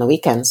fun on the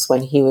weekends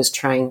when he was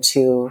trying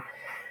to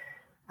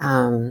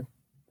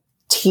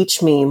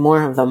teach me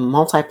more of the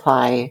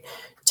multiply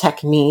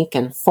technique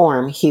and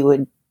form. He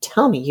would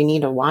tell me, you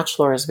need to watch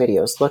Laura's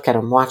videos, look at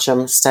them, watch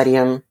them, study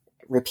them,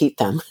 repeat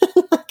them.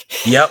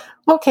 Yep.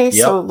 Okay. Yep.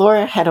 So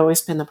Laura had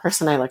always been the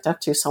person I looked up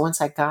to. So once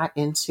I got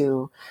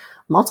into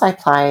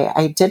multiply,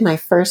 I did my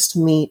first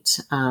meet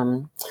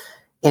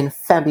in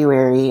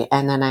February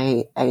and then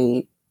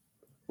I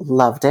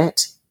loved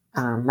it.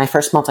 My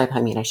first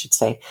multiply meet, I should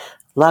say,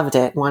 loved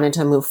it, wanted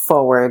to move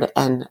forward.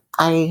 And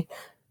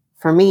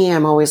for me,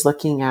 I'm always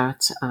looking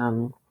at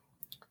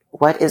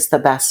what is the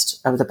best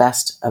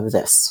of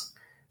this.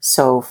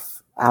 So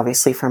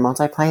obviously for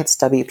multiply, it's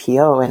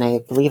WPO. And I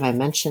believe I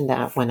mentioned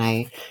that when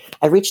I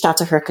reached out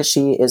to her because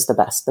she is the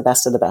best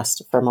of the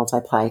best for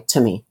multiply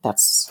to me.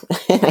 That's,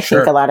 and I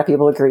think a lot of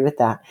people agree with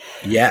that.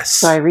 Yes.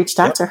 So I reached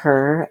out to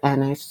her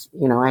and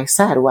I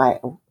said, why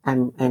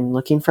I'm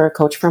looking for a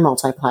coach for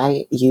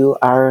multiply. You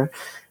are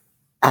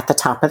at the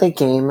top of the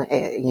game.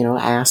 I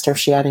asked her if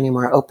she had any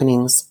more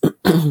openings,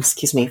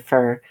 excuse me,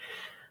 for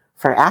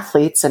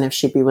athletes and if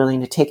she'd be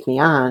willing to take me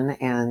on.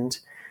 And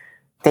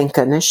thank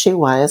goodness she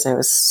was. I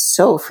was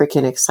so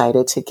freaking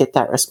excited to get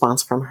that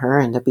response from her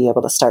and to be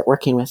able to start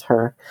working with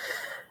her.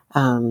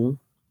 And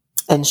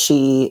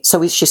she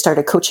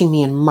started coaching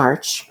me in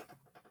March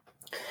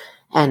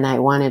and I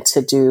wanted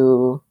to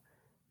do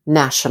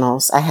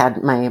nationals. I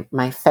had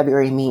my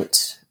February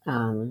meet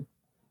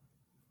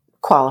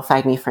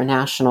qualified me for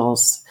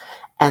nationals.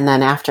 And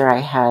then after I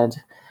had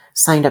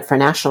signed up for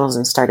nationals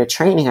and started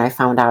training, I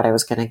found out I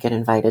was going to get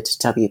invited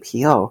to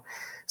WPO.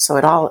 So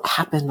it all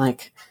happened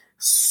like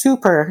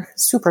super,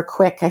 super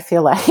quick, I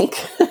feel like.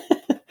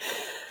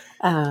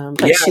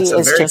 But she it's a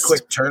is very just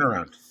quick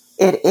turnaround.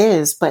 It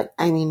is, but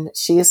I mean,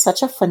 she is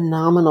such a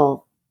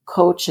phenomenal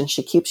coach, and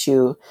she keeps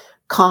you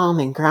calm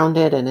and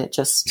grounded. And it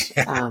just,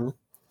 it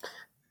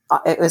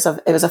was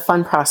a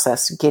fun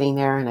process getting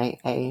there. And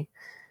I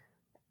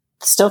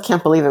still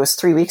can't believe it was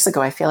 3 weeks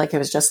ago. I feel like it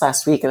was just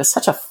last week. It was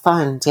such a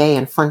fun day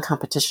and fun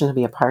competition to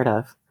be a part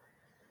of.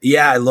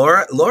 Yeah,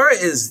 Laura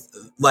is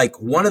like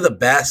one of the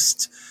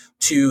best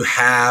to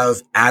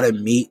have at a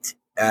meet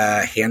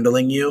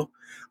handling you.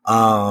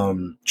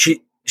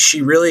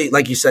 She really,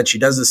 like you said, she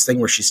does this thing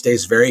where she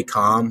stays very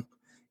calm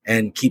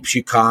and keeps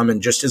you calm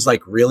and just is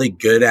like really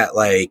good at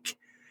like,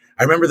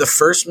 I remember the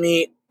first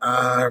meet,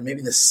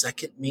 maybe the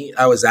second meet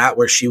I was at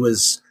where she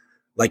was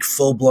like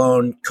full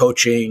blown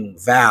coaching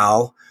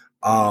Val.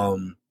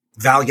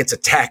 Val gets a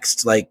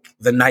text like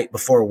the night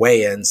before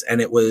weigh-ins,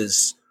 and it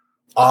was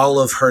all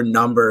of her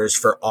numbers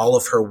for all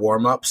of her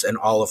warm-ups and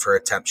all of her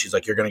attempts. She's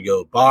like, you're going to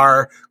go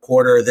bar,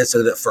 quarter, this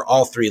or that for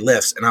all 3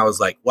 lifts. And I was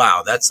like,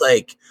 wow, that's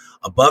like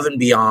above and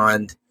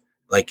beyond.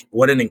 Like,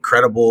 what an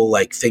incredible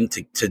like thing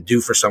to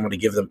do for someone, to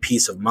give them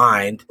peace of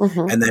mind.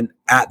 Mm-hmm. And then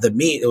at the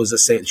meet, it was the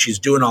same. She's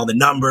doing all the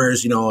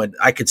numbers, and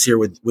I could see her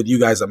with you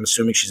guys. I'm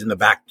assuming she's in the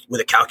back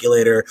with a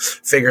calculator,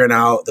 figuring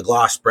out the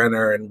Gloss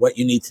Brenner and what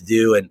you need to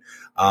do. And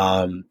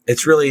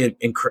it's really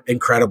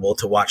incredible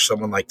to watch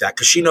someone like that,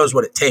 because she knows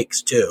what it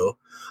takes too.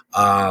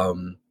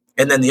 And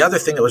then the other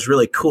thing that was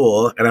really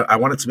cool, and I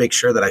wanted to make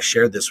sure that I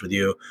shared this with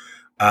you.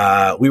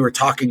 We were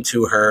talking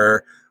to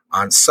her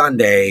on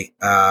Sunday,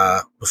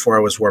 before I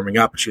was warming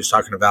up, and she was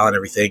talking to Val and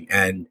everything.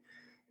 And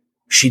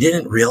she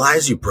didn't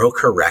realize you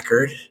broke her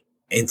record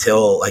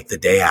until like the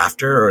day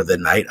after or the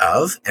night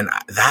of. And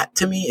that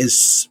to me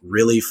is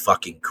really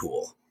fucking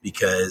cool,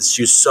 because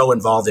she was so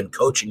involved in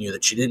coaching you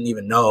that she didn't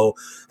even know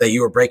that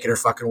you were breaking her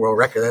fucking world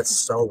record. That's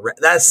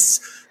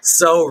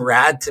so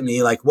rad to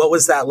me. Like, what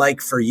was that like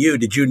for you?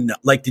 Did you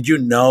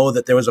know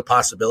that there was a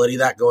possibility of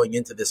that going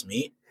into this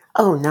meet?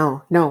 Oh,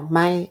 no.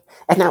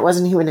 And that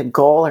wasn't even a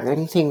goal or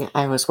anything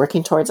I was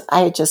working towards.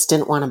 I just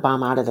didn't want to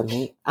bomb out of the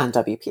meet on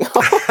WPO.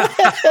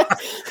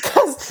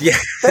 Because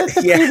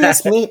the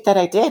previous meet that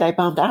I did, I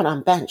bombed out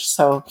on bench.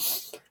 So,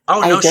 shit.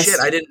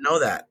 I didn't know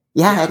that.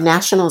 Yeah, at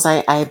nationals,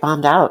 I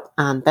bombed out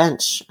on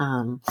bench.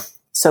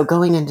 So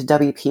going into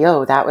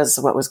WPO, that was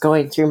what was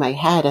going through my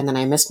head. And then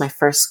I missed my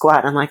first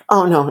squat. I'm like,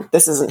 oh no,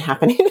 this isn't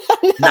happening.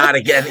 Not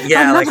again.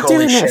 Yeah, like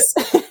holy shit.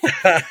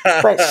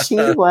 But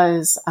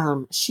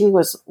she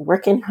was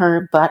working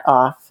her butt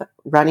off,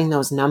 running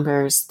those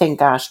numbers. Thank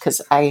gosh, because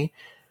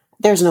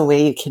there's no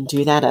way you can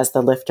do that as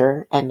the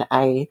lifter. And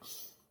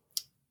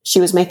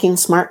she was making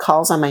smart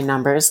calls on my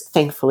numbers,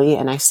 thankfully.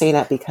 And I say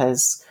that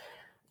because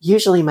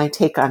usually my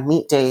take on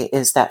meet day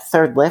is that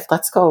third lift.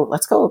 Let's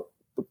go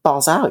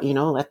balls out.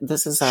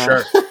 This is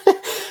sure.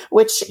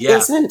 Which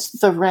isn't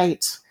the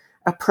right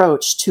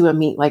approach to a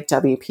meet like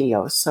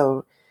WPO.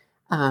 So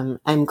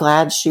I'm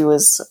glad she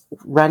was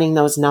running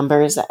those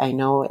numbers. I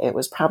know it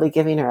was probably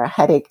giving her a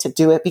headache to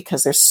do it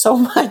because there's so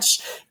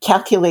much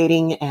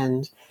calculating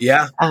and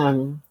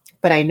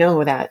but I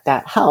know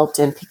that helped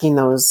in picking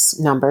those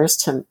numbers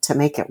to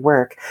make it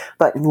work.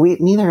 But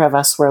neither of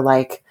us were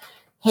like,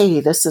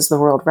 hey, this is the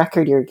world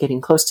record. You're getting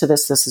close to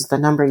this. This is the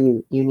number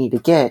you need to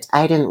get.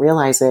 I didn't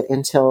realize it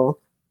until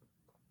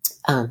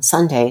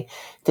Sunday,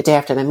 the day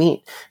after the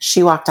meet.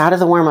 She walked out of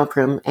the warm-up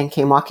room and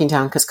came walking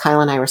down, because Kyle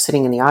and I were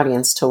sitting in the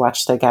audience to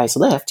watch the guys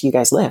lift. You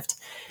guys lift.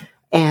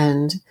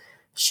 And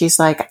she's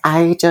like,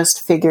 I just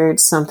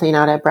figured something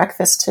out at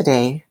breakfast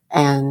today,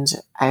 and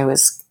I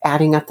was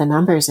adding up the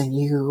numbers, and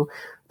you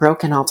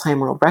broke an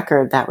all-time world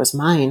record. That was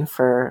mine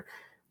for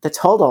the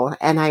total.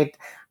 And I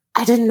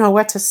didn't know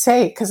what to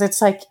say, because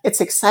it's like,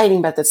 it's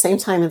exciting, but at the same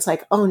time, it's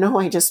like, oh no,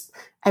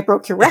 I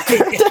broke your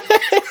record.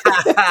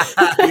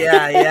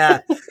 Yeah.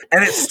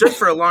 And it stood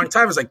for a long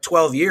time. It was like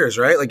 12 years,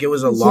 right? Like, it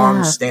was a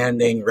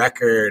long-standing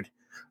record.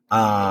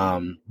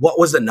 What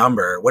was the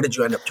number? What did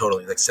you end up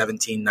totaling? Like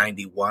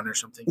 1791 or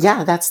something?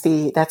 Yeah, that's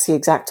the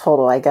exact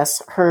total. I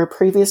guess her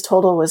previous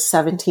total was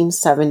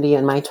 1770,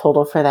 and my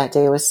total for that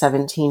day was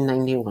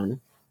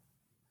 1791.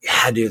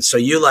 Yeah, dude. So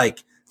you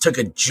like took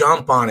a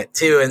jump on it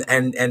too.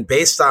 And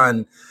based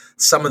on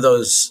some of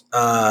those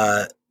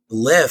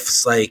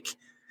lifts, like,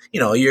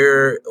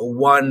 you're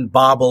one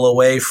bobble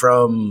away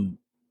from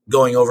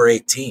going over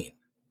 18,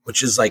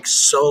 which is like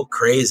so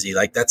crazy.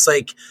 Like, that's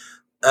like,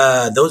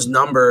 those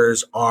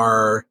numbers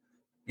are,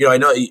 I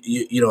know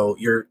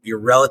you're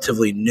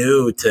relatively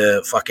new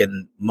to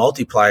fucking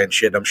multiply and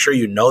shit. I'm sure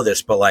you know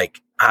this, but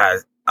like,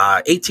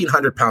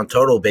 1,800 pound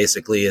total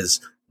basically is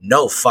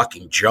no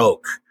fucking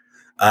joke.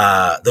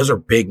 Those are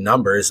big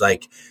numbers.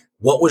 Like,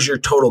 what was your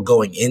total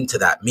going into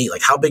that meet?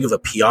 Like, how big of a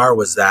PR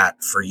was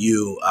that for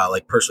you?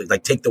 Like, personally,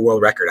 like, take the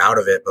world record out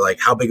of it, but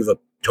like, how big of a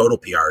total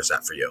PR is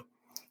that for you?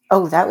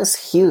 Oh, that was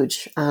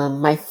huge.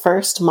 My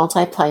first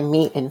multiply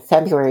meet in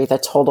February, the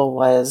total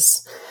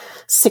was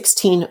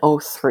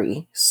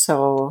 1603.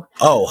 So,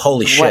 Oh,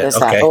 holy what shit. is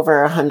that? Okay.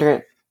 Over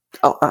 100,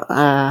 like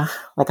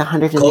Close.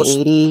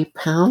 180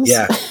 pounds?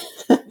 Yeah.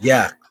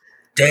 Yeah.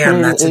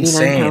 Damn, that's 189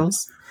 insane.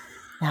 pounds.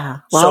 Yeah.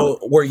 Well,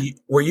 So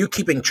were you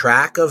keeping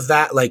track of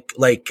that?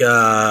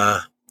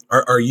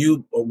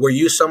 Were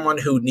you someone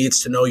who needs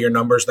to know your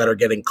numbers that are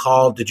getting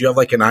called? Did you have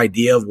like an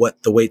idea of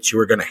what the weights you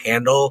were going to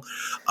handle?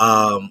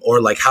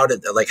 Or how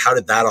did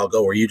that all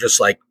go? Were you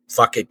just like,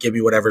 fuck it, give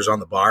me whatever's on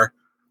the bar?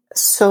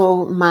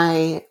 so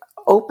my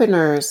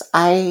openers,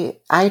 I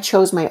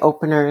chose my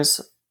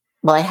openers.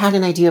 Well, I had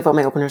an idea of what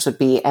my openers would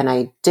be, and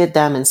I did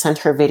them and sent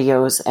her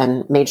videos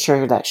and made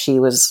sure that she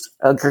was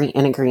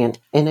in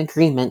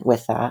agreement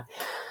with that,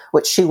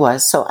 which she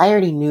was. So I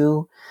already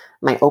knew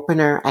my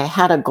opener. I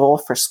had a goal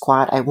for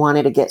squat. I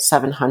wanted to get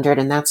 700,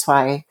 and that's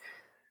why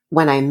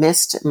when I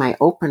missed my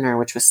opener,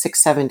 which was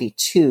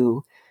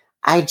 672,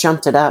 I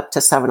jumped it up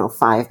to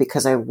 705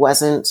 because I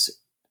wasn't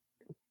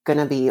going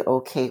to be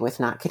okay with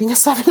not getting a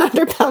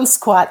 700-pound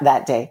squat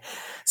that day.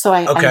 So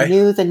I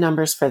knew the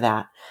numbers for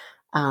that.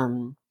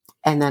 And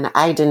then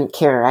I didn't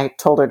care. I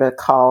told her to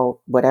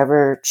call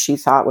whatever she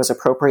thought was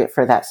appropriate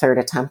for that third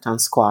attempt on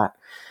squat.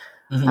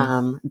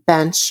 Mm-hmm.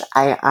 Bench,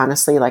 I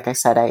honestly, like I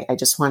said, I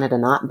just wanted to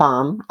not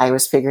bomb. I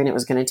was figuring it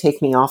was going to take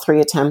me all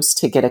 3 attempts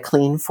to get a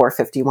clean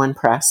 451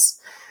 press.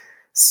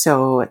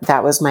 So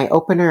that was my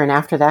opener. And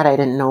after that, I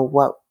didn't know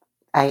what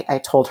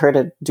I told her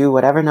to do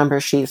whatever number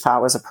she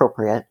thought was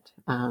appropriate.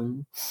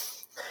 And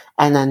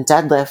then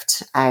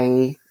deadlift,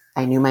 I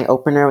knew my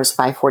opener was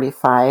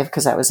 545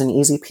 because that was an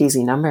easy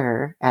peasy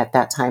number at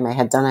that time. I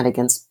had done it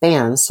against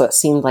bands, so it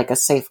seemed like a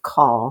safe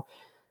call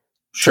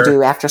to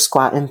do after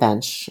squat and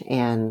bench.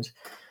 And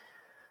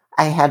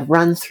I had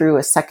run through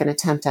a second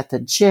attempt at the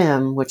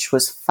gym, which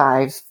was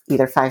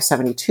either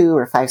 572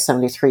 or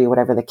 573,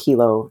 whatever the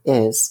kilo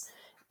is.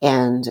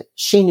 And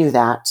she knew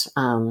that.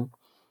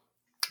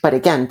 But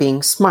again,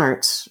 being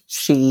smart,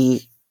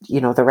 she,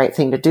 the right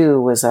thing to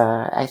do was,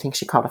 I think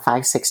she called a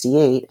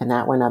 568, and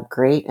that went up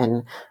great.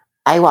 And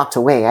I walked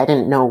away. I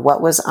didn't know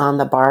what was on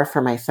the bar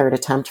for my third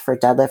attempt for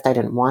deadlift. I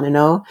didn't want to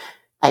know.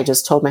 I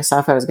just told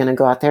myself I was going to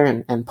go out there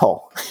and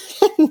pull.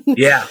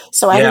 Yeah.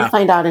 So I didn't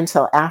find out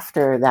until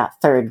after that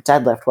third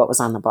deadlift what was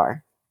on the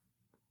bar.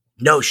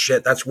 No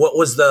shit. What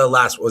was the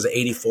last? Was it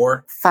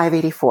 84?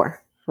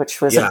 584,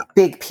 which was a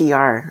big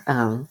PR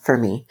for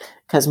me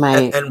because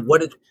and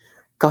what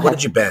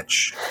did you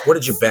bench? What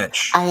did you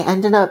bench? I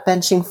ended up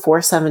benching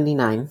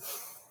 479.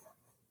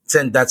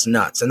 And that's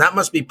nuts. And that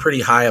must be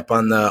pretty high up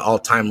on the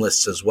all-time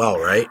lists as well,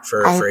 right?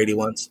 For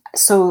 81s.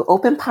 So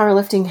Open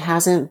Powerlifting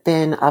hasn't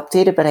been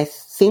updated, but I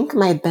think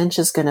my bench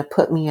is going to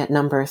put me at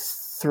number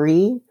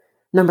 2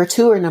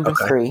 or number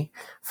 3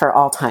 for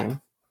all time.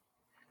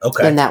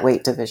 Okay. In that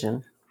weight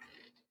division.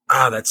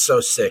 Ah, that's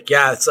so sick.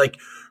 Yeah, it's like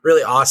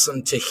really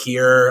awesome to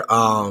hear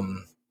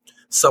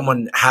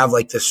someone have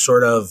like this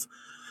sort of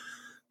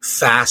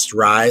fast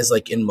rise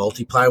like in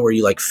multiply where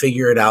you like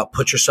figure it out,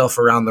 put yourself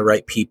around the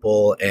right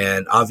people,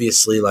 and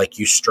obviously like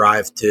you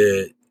strive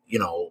to,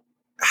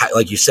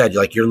 like you said,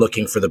 like you're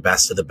looking for the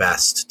best of the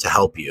best to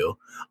help you.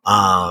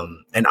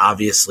 And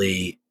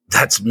obviously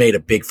that's made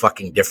a big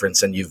fucking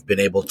difference, and you've been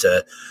able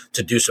to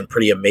do some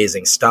pretty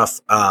amazing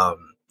stuff.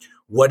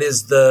 What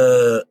is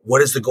the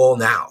goal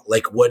now?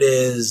 Like, what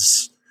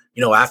is,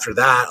 after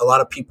that, a lot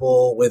of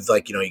people with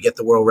like, you get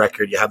the world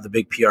record, you have the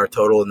big PR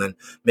total, and then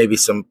maybe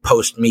some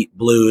post-meet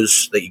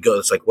blues that you go,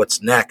 it's like,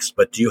 what's next?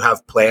 But do you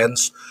have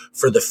plans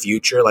for the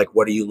future? Like,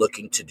 what are you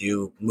looking to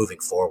do moving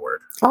forward?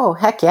 Oh,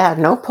 heck yeah.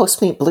 No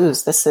post-meet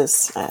blues. This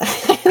is,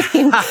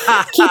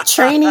 keep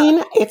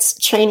training.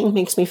 Training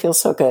makes me feel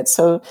so good.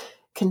 So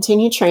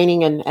continue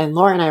training. And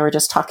Laura and I were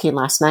just talking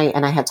last night,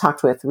 and I had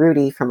talked with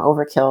Rudy from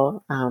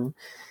Overkill,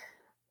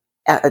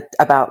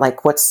 about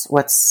like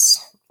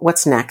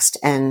what's next.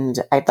 And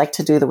I'd like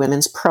to do the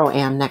women's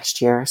pro-am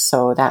next year.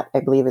 So that I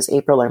believe is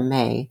April or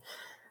May.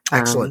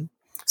 Excellent.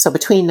 So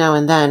between now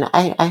and then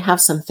I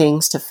have some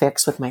things to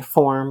fix with my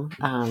form.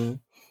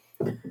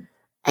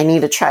 I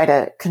need to try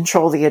to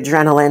control the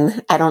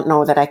adrenaline. I don't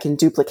know that I can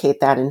duplicate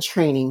that in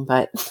training,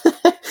 but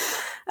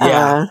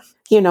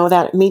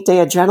that meet day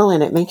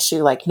adrenaline, it makes you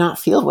like not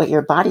feel what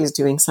your body's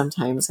doing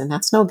sometimes. And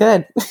that's no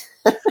good.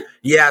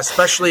 Yeah,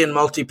 especially in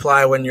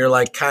multiply when you're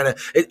like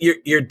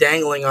you're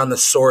dangling on the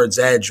sword's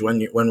edge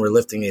when we're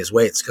lifting these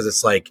weights, because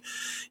it's like,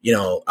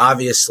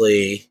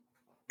 obviously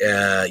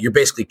you're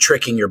basically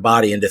tricking your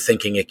body into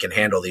thinking it can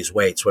handle these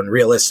weights when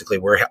realistically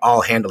we're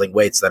all handling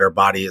weights that our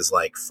body is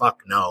like,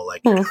 fuck no,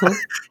 like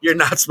you're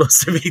not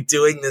supposed to be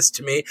doing this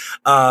to me.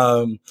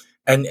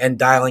 And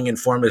dialing in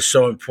form is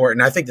so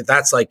important. I think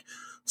that's like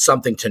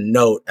something to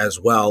note as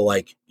well.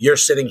 Like you're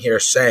sitting here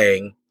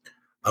saying,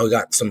 I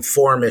got some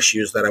form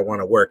issues that I want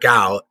to work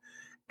out.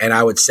 And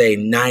I would say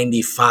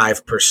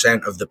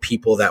 95% of the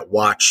people that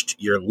watched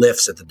your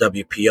lifts at the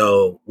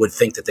WPO would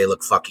think that they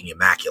look fucking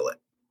immaculate.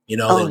 They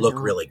look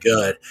really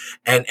good.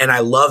 And I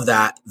love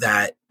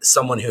that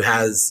someone who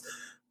has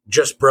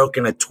just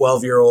broken a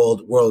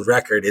 12-year-old world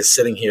record is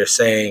sitting here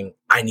saying,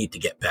 I need to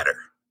get better?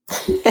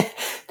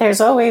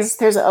 There's always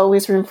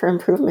room for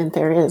improvement.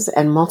 There is.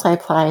 And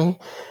multiply,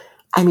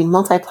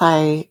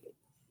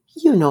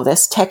 you know,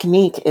 this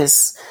technique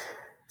is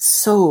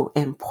so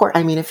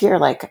important. I mean, if you're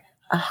like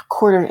a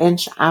quarter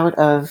inch out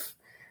of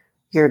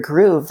your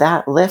groove,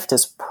 that lift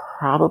is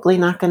probably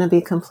not going to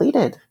be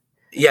completed.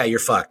 Yeah, you're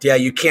fucked. Yeah,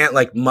 you can't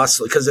like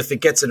muscle, because if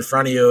it gets in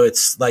front of you,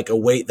 it's like a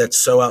weight that's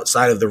so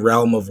outside of the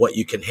realm of what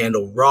you can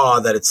handle raw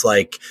that it's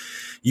like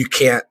you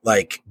can't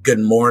like good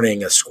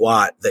morning a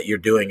squat that you're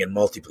doing in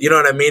multiple. You know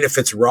what I mean? If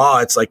it's raw,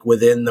 it's like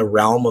within the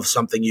realm of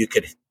something you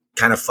could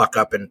kind of fuck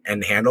up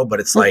and handle. But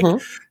it's like,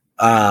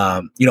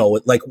 you know,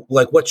 like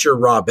what's your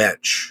raw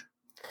bench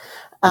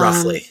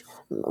roughly?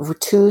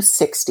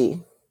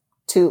 260.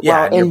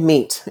 In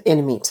meat,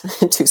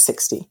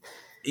 260.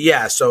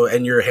 Yeah. So,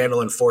 and you're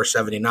handling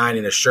 479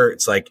 in a shirt.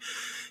 It's like,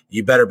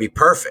 you better be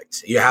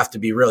perfect. You have to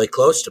be really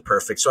close to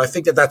perfect. So I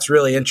think that that's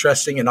really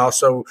interesting and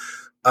also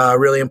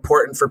really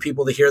important for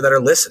people to hear that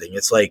are listening.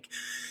 It's like,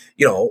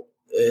 you know,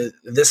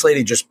 this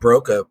lady just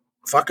broke a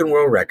fucking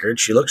world record.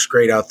 She looks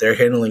great out there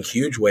handling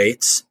huge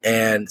weights,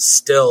 and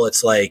still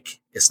it's like,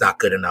 it's not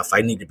good enough.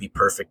 I need to be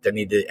perfect. I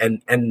need to,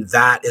 and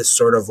that is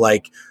sort of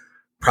like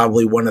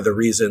probably one of the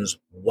reasons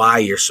why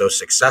you're so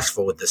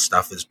successful with this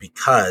stuff, is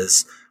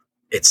because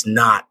it's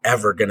not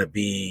ever going to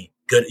be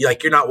good.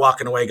 Like, you're not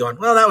walking away going,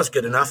 well, that was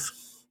good enough.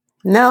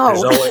 No,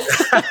 there's always,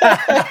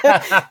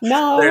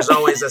 no, there's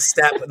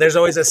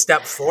always a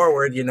step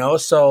forward, you know?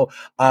 So,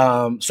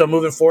 so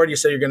moving forward, you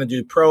say you're going to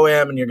do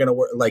pro-am and you're going to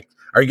work, like,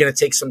 are you going to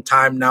take some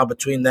time now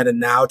between then and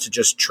now to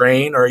just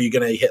train, or are you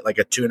going to hit like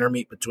a tuner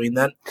meet between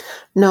then?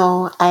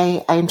 No,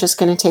 I'm just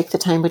going to take the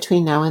time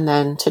between now and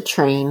then to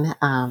train.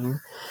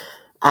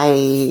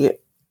 I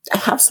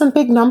have some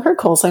big number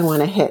goals I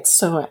want to hit.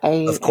 So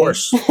of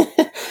course,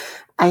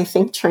 I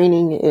think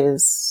training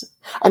is,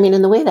 I mean,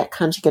 in the way that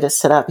Conjugate is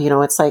set up, you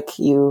know, it's like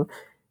you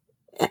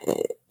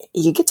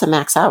get to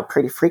max out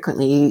pretty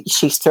frequently.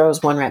 She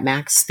throws 1 rep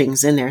max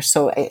things in there.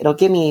 So it'll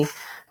give me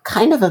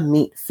kind of a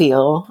meat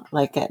feel,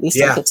 like at least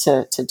I get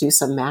to do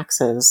some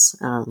maxes,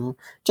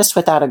 just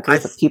without a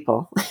group of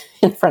people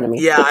in front of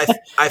me. Yeah,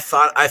 I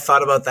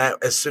thought about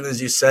that as soon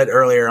as you said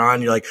earlier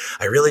on. You're like,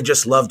 I really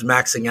just loved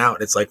maxing out.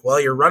 And it's like, well,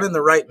 you're running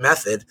the right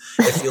method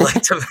if you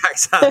like to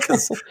max out,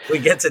 because we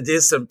get to do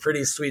some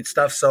pretty sweet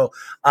stuff. So,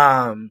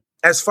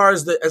 as far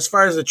as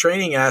the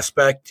training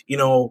aspect, you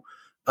know,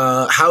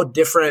 how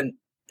different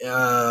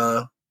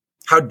was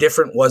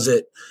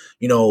it,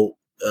 you know,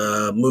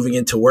 moving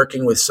into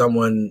working with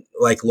someone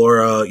like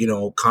Laura, you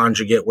know,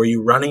 Conjugate? Were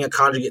you running a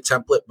Conjugate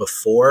template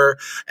before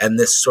and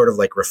this sort of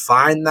like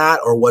refined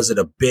that, or was it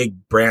a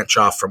big branch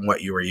off from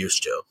what you were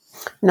used to?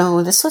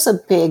 No, this was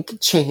a big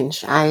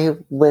change. I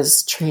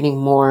was training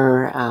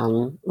more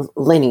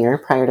linear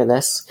prior to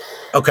this.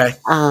 Okay.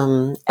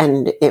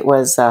 And it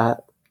was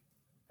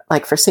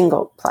like for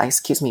single ply,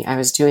 I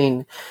was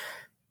doing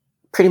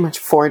pretty much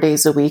 4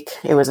 days a week.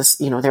 It was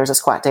there was a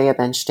squat day, a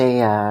bench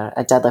day, a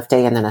deadlift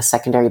day, and then a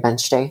secondary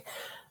bench day.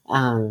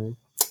 And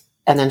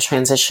then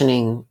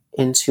transitioning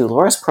into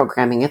Laura's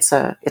programming, it's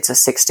a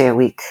 6 day a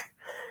week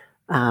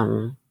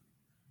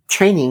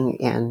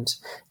training, and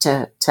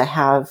to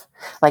have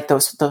like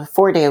the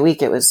 4 day a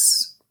week, it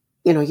was,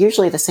 you know,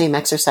 usually the same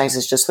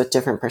exercises just with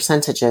different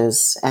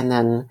percentages. And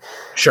then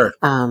sure,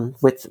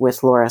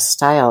 with Laura's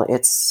style,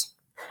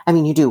 I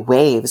mean, you do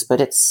waves,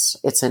 but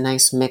it's a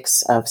nice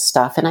mix of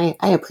stuff. And I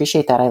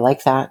appreciate that. I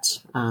like that.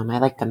 I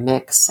like the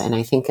mix. And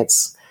I think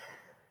it's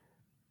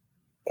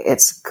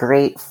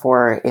great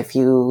for if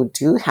you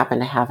do happen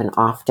to have an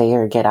off day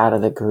or get out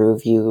of the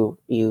groove,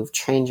 you've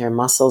trained your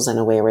muscles in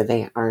a way where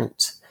they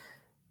aren't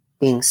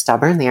being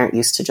stubborn. They aren't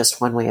used to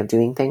just one way of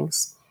doing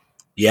things.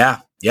 Yeah,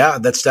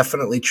 that's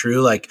definitely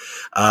true. Like,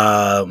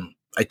 I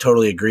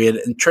totally agree.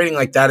 And training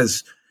like that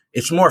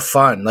it's more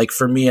fun. Like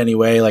for me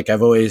anyway, like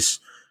I've always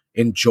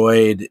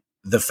enjoyed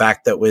the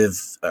fact that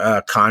with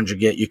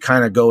Conjugate, you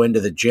kind of go into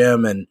the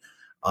gym and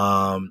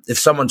if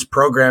someone's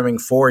programming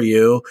for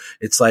you,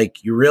 it's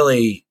like you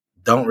really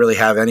don't really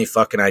have any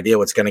fucking idea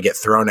what's going to get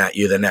thrown at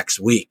you the next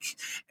week.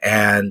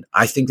 And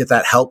I think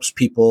that helps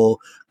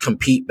people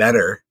compete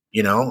better.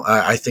 You know,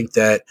 I think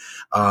that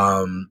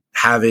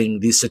having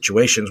these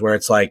situations where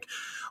it's like,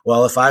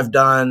 well, if I've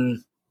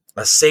done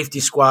a safety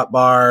squat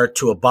bar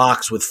to a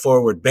box with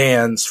forward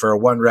bands for a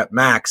 1 rep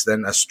max,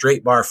 then a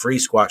straight bar free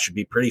squat should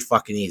be pretty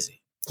fucking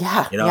easy.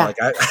 Yeah. You know, like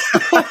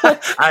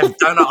I've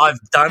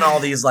done all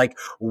these like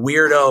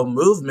weirdo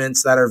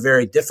movements that are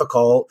very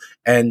difficult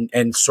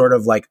and sort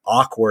of like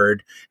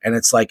awkward. And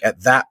it's like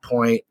at that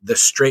point, the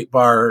straight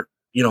bar,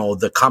 you know,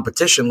 the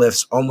competition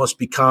lifts almost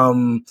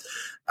become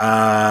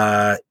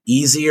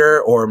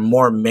easier or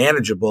more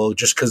manageable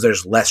just because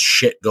there's less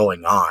shit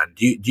going on.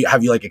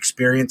 Have you like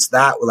experienced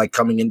that with like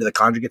coming into the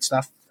Conjugate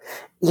stuff?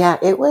 Yeah,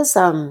 it was,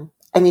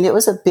 it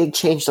was a big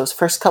change. Those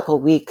first couple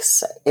of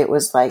weeks, it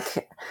was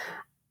like,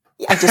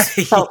 I just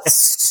felt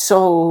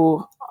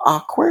so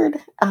awkward.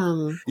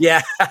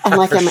 Yeah. I'm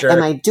like,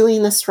 am I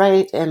doing this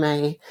right?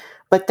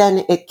 but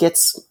then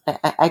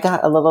I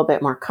got a little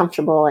bit more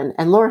comfortable,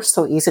 and Laura's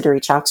so easy to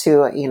reach out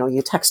to.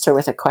 You text her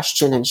with a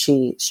question and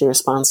she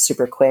responds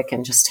super quick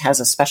and just has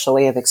a special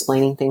way of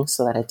explaining things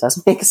so that it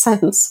does make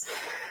sense.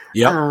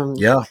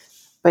 Yeah.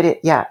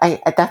 But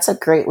that's a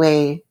great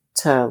way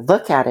to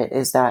look at it,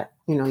 is that,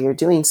 you're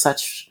doing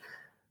such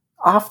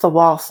off the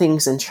wall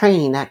things in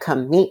training that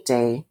come meet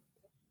day.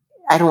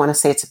 I don't want to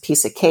say it's a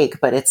piece of cake,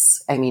 but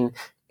it's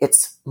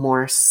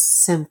more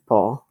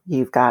simple.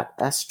 You've got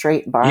a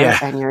straight bar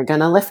and you're going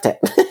to lift it.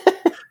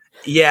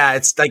 Yeah.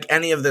 It's like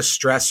any of the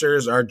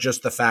stressors are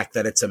just the fact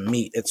that it's a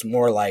meet. It's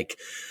more like,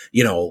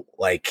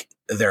 like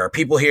there are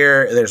people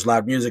here, there's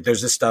loud music,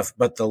 there's this stuff,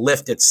 but the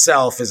lift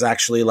itself is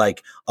actually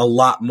like a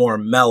lot more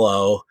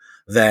mellow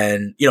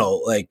than,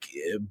 like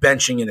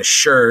benching in a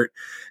shirt,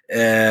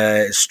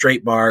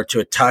 straight bar to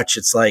a touch.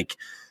 It's like,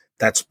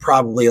 that's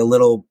probably a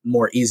little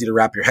more easy to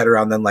wrap your head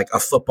around than like a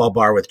football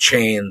bar with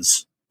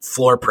chains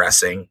floor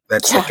pressing.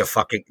 That's like a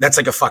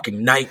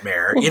fucking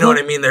nightmare. You know what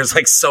I mean? There's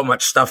like so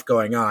much stuff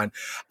going on.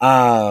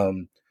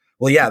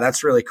 Well, yeah,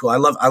 that's really cool. I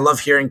love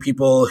hearing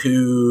people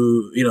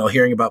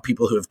hearing about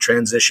people who have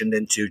transitioned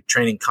into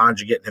training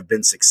conjugate and have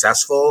been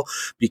successful,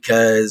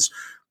 because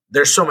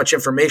there's so much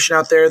information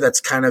out there that's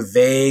kind of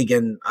vague,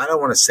 and I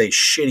don't want to say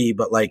shitty,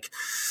 but like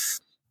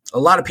a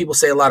lot of people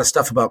say a lot of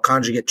stuff about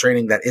conjugate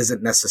training that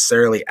isn't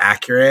necessarily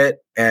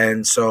accurate.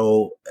 And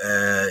so,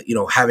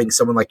 having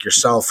someone like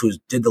yourself who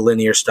did the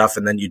linear stuff,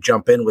 and then you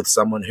jump in with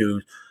someone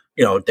who,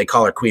 they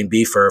call her Queen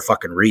Bee for a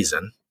fucking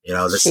reason.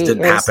 This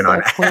didn't happen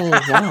on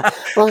accident.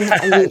 Well,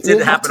 it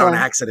didn't happen on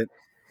accident.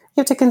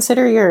 You have to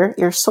consider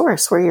your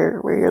source, where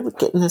you're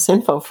getting this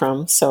info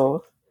from.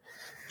 So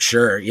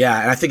sure.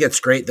 Yeah. And I think it's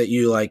great that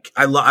you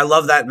I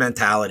love that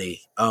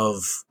mentality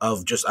of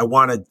just, I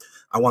want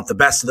the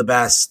best of the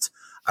best.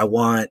 I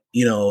want,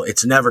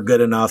 it's never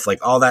good enough.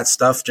 Like all that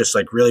stuff just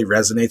like really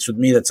resonates with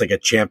me. That's like a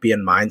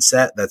champion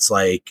mindset. That's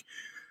like,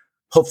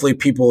 hopefully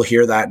people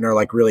hear that and are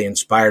like really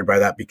inspired by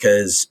that,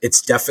 because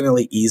it's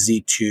definitely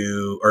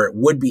it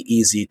would be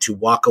easy to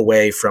walk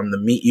away from the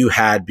meet you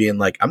had being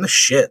like, I'm the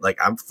shit. Like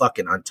I'm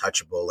fucking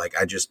untouchable. Like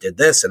I just did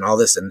this and all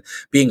this, and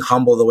being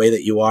humble the way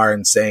that you are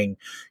and saying,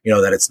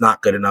 that it's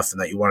not good enough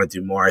and that you want to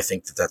do more. I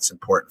think that that's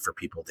important for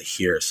people to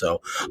hear.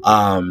 So,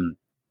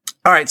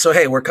 all right. So,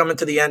 hey, we're coming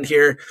to the end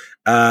here.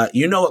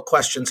 You know what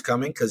question's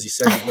coming because you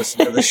said you've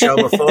listened to the show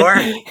before.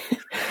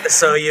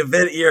 So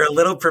you're a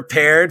little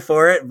prepared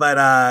for it. But,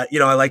 I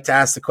like to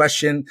ask the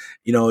question,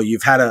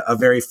 you've had a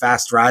very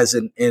fast rise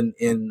in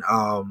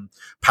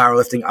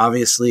powerlifting.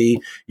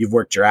 Obviously, you've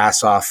worked your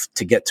ass off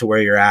to get to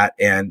where you're at.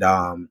 And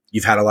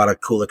you've had a lot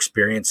of cool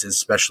experiences,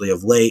 especially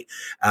of late.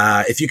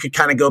 If you could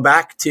kind of go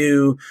back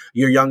to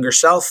your younger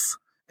self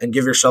and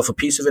give yourself a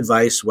piece of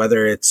advice,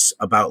 whether it's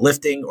about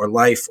lifting or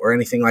life or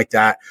anything like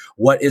that,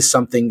 what is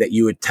something that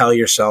you would tell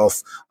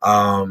yourself,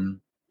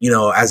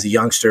 as a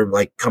youngster,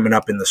 like coming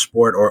up in the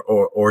sport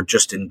or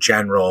just in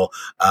general,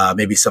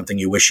 maybe something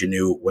you wish you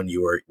knew when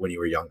you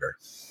were younger?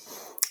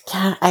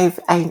 Yeah,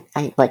 I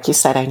like you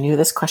said, I knew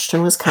this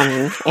question was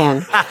coming,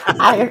 and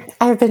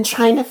I've been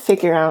trying to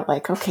figure out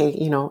like, okay,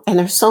 and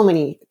there's so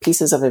many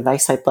pieces of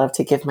advice I'd love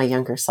to give my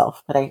younger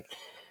self, but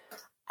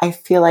I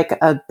feel like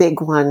a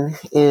big one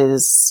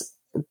is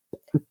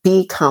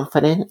be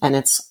confident, and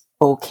it's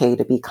okay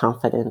to be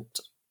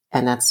confident.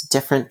 And that's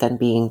different than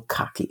being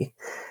cocky.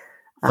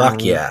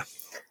 Fuck yeah.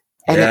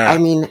 And yeah.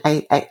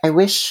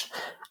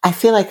 I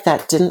feel like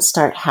that didn't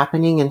start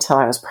happening until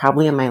I was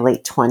probably in my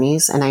late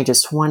 20s. And I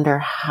just wonder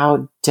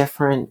how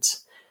different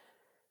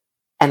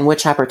and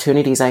which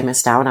opportunities I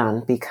missed out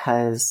on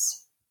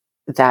because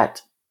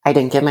I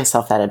didn't give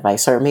myself that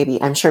advice, or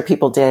maybe I'm sure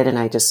people did. And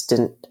I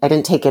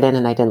didn't take it in,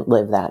 and I didn't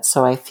live that.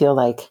 So I feel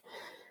like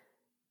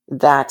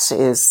that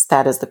is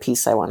the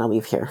piece I want to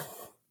leave here.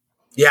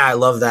 Yeah, I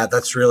love that.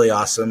 That's really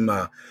awesome.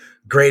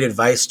 Great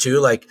advice too.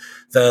 Like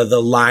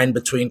the line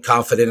between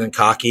confident and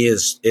cocky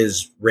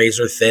is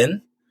razor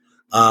thin.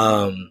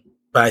 But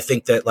I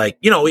think that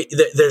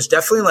there's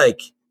definitely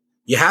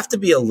you have to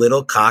be a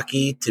little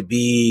cocky to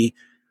be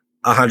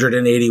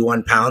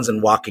 181 pounds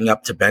and walking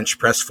up to bench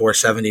press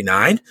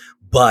 479.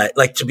 But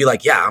to be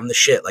yeah, I'm the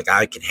shit.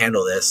 I can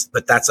handle this.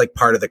 But that's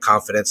part of the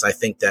confidence. I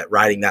think that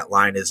riding that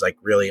line is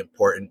really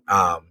important.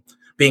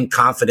 Being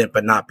confident,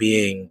 but not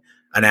being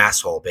an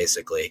asshole,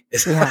 basically.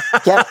 Yeah.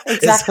 Yep.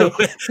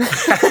 Exactly.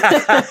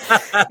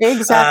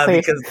 Exactly.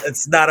 Because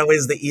it's not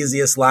always the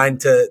easiest line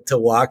to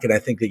walk. And I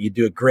think that you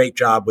do a great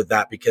job with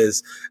that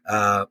because,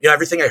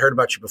 everything I heard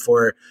about you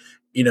before,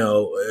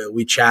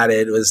 we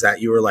chatted was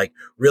that you were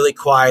really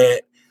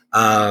quiet,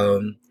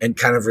 and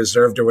kind of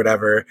reserved or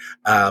whatever.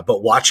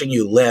 But watching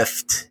you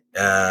lift,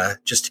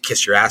 just to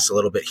kiss your ass a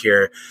little bit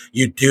here,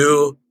 you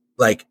do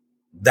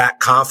that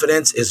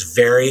confidence is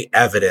very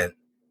evident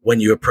when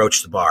you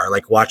approach the bar.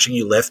 Watching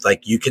you lift,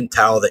 you can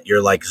tell that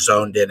you're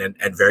zoned in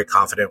and very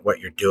confident what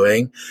you're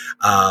doing.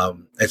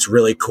 It's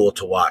really cool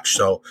to watch.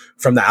 So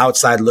from the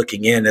outside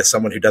looking in, as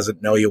someone who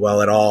doesn't know you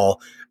well at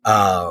all,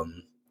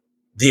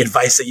 the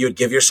advice that you would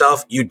give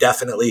yourself, you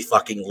definitely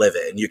fucking live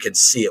it, and you can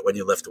see it when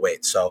you lift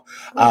weights. So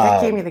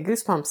that gave me the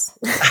goosebumps.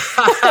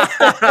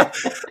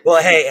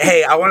 Well,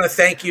 hey, I want to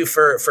thank you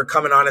for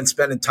coming on and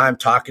spending time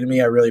talking to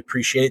me. I really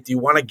appreciate it. Do you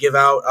want to give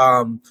out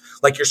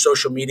like your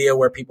social media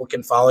where people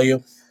can follow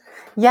you?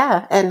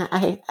 Yeah, and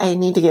I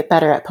need to get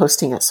better at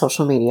posting at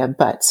social media,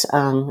 but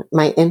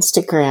my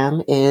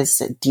Instagram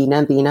is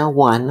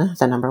DinaBina1,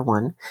 the number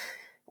 1.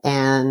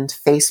 And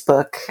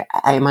Facebook,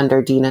 I'm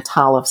under Dina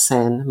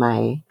Tollefson,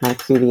 my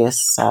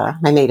previous,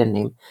 my maiden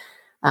name.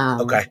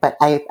 Okay. But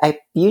I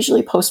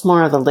usually post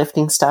more of the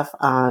lifting stuff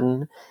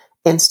on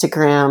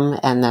Instagram,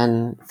 and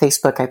then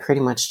Facebook, I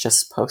pretty much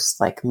just post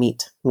like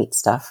meat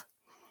stuff.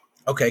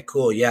 Okay,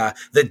 cool. Yeah.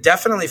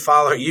 Definitely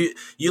follow her. You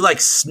like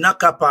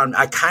snuck up on,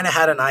 I kind of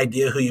had an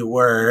idea who you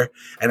were,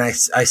 and I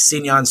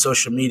seen you on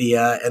social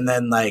media, and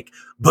then like,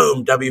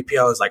 boom,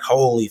 WPO is like,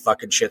 holy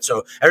fucking shit.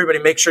 So everybody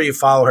make sure you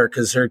follow her,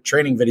 because her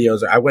training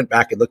videos, I went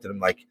back and looked at them,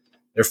 like,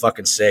 they're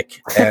fucking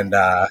sick. And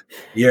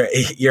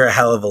you're a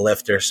hell of a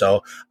lifter.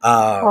 So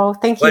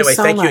thank you anyway,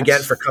 so thank much. you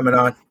again for coming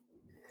on.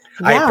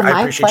 Yeah,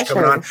 I appreciate you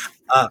coming on.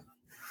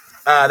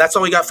 That's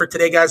all we got for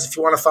today, guys. If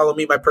you want to follow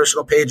me, my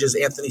personal page is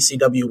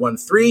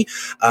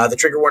AnthonyCW13. The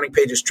trigger warning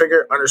page is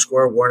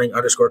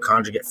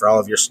trigger_warning_conjugate for all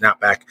of your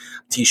snapback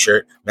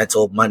t-shirt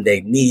mental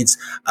Monday needs.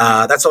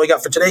 That's all we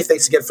got for today.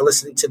 Thanks again for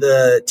listening to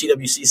the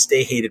TWC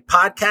Stay Hated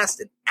podcast.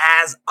 And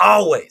as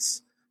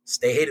always,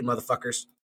 stay hated, motherfuckers.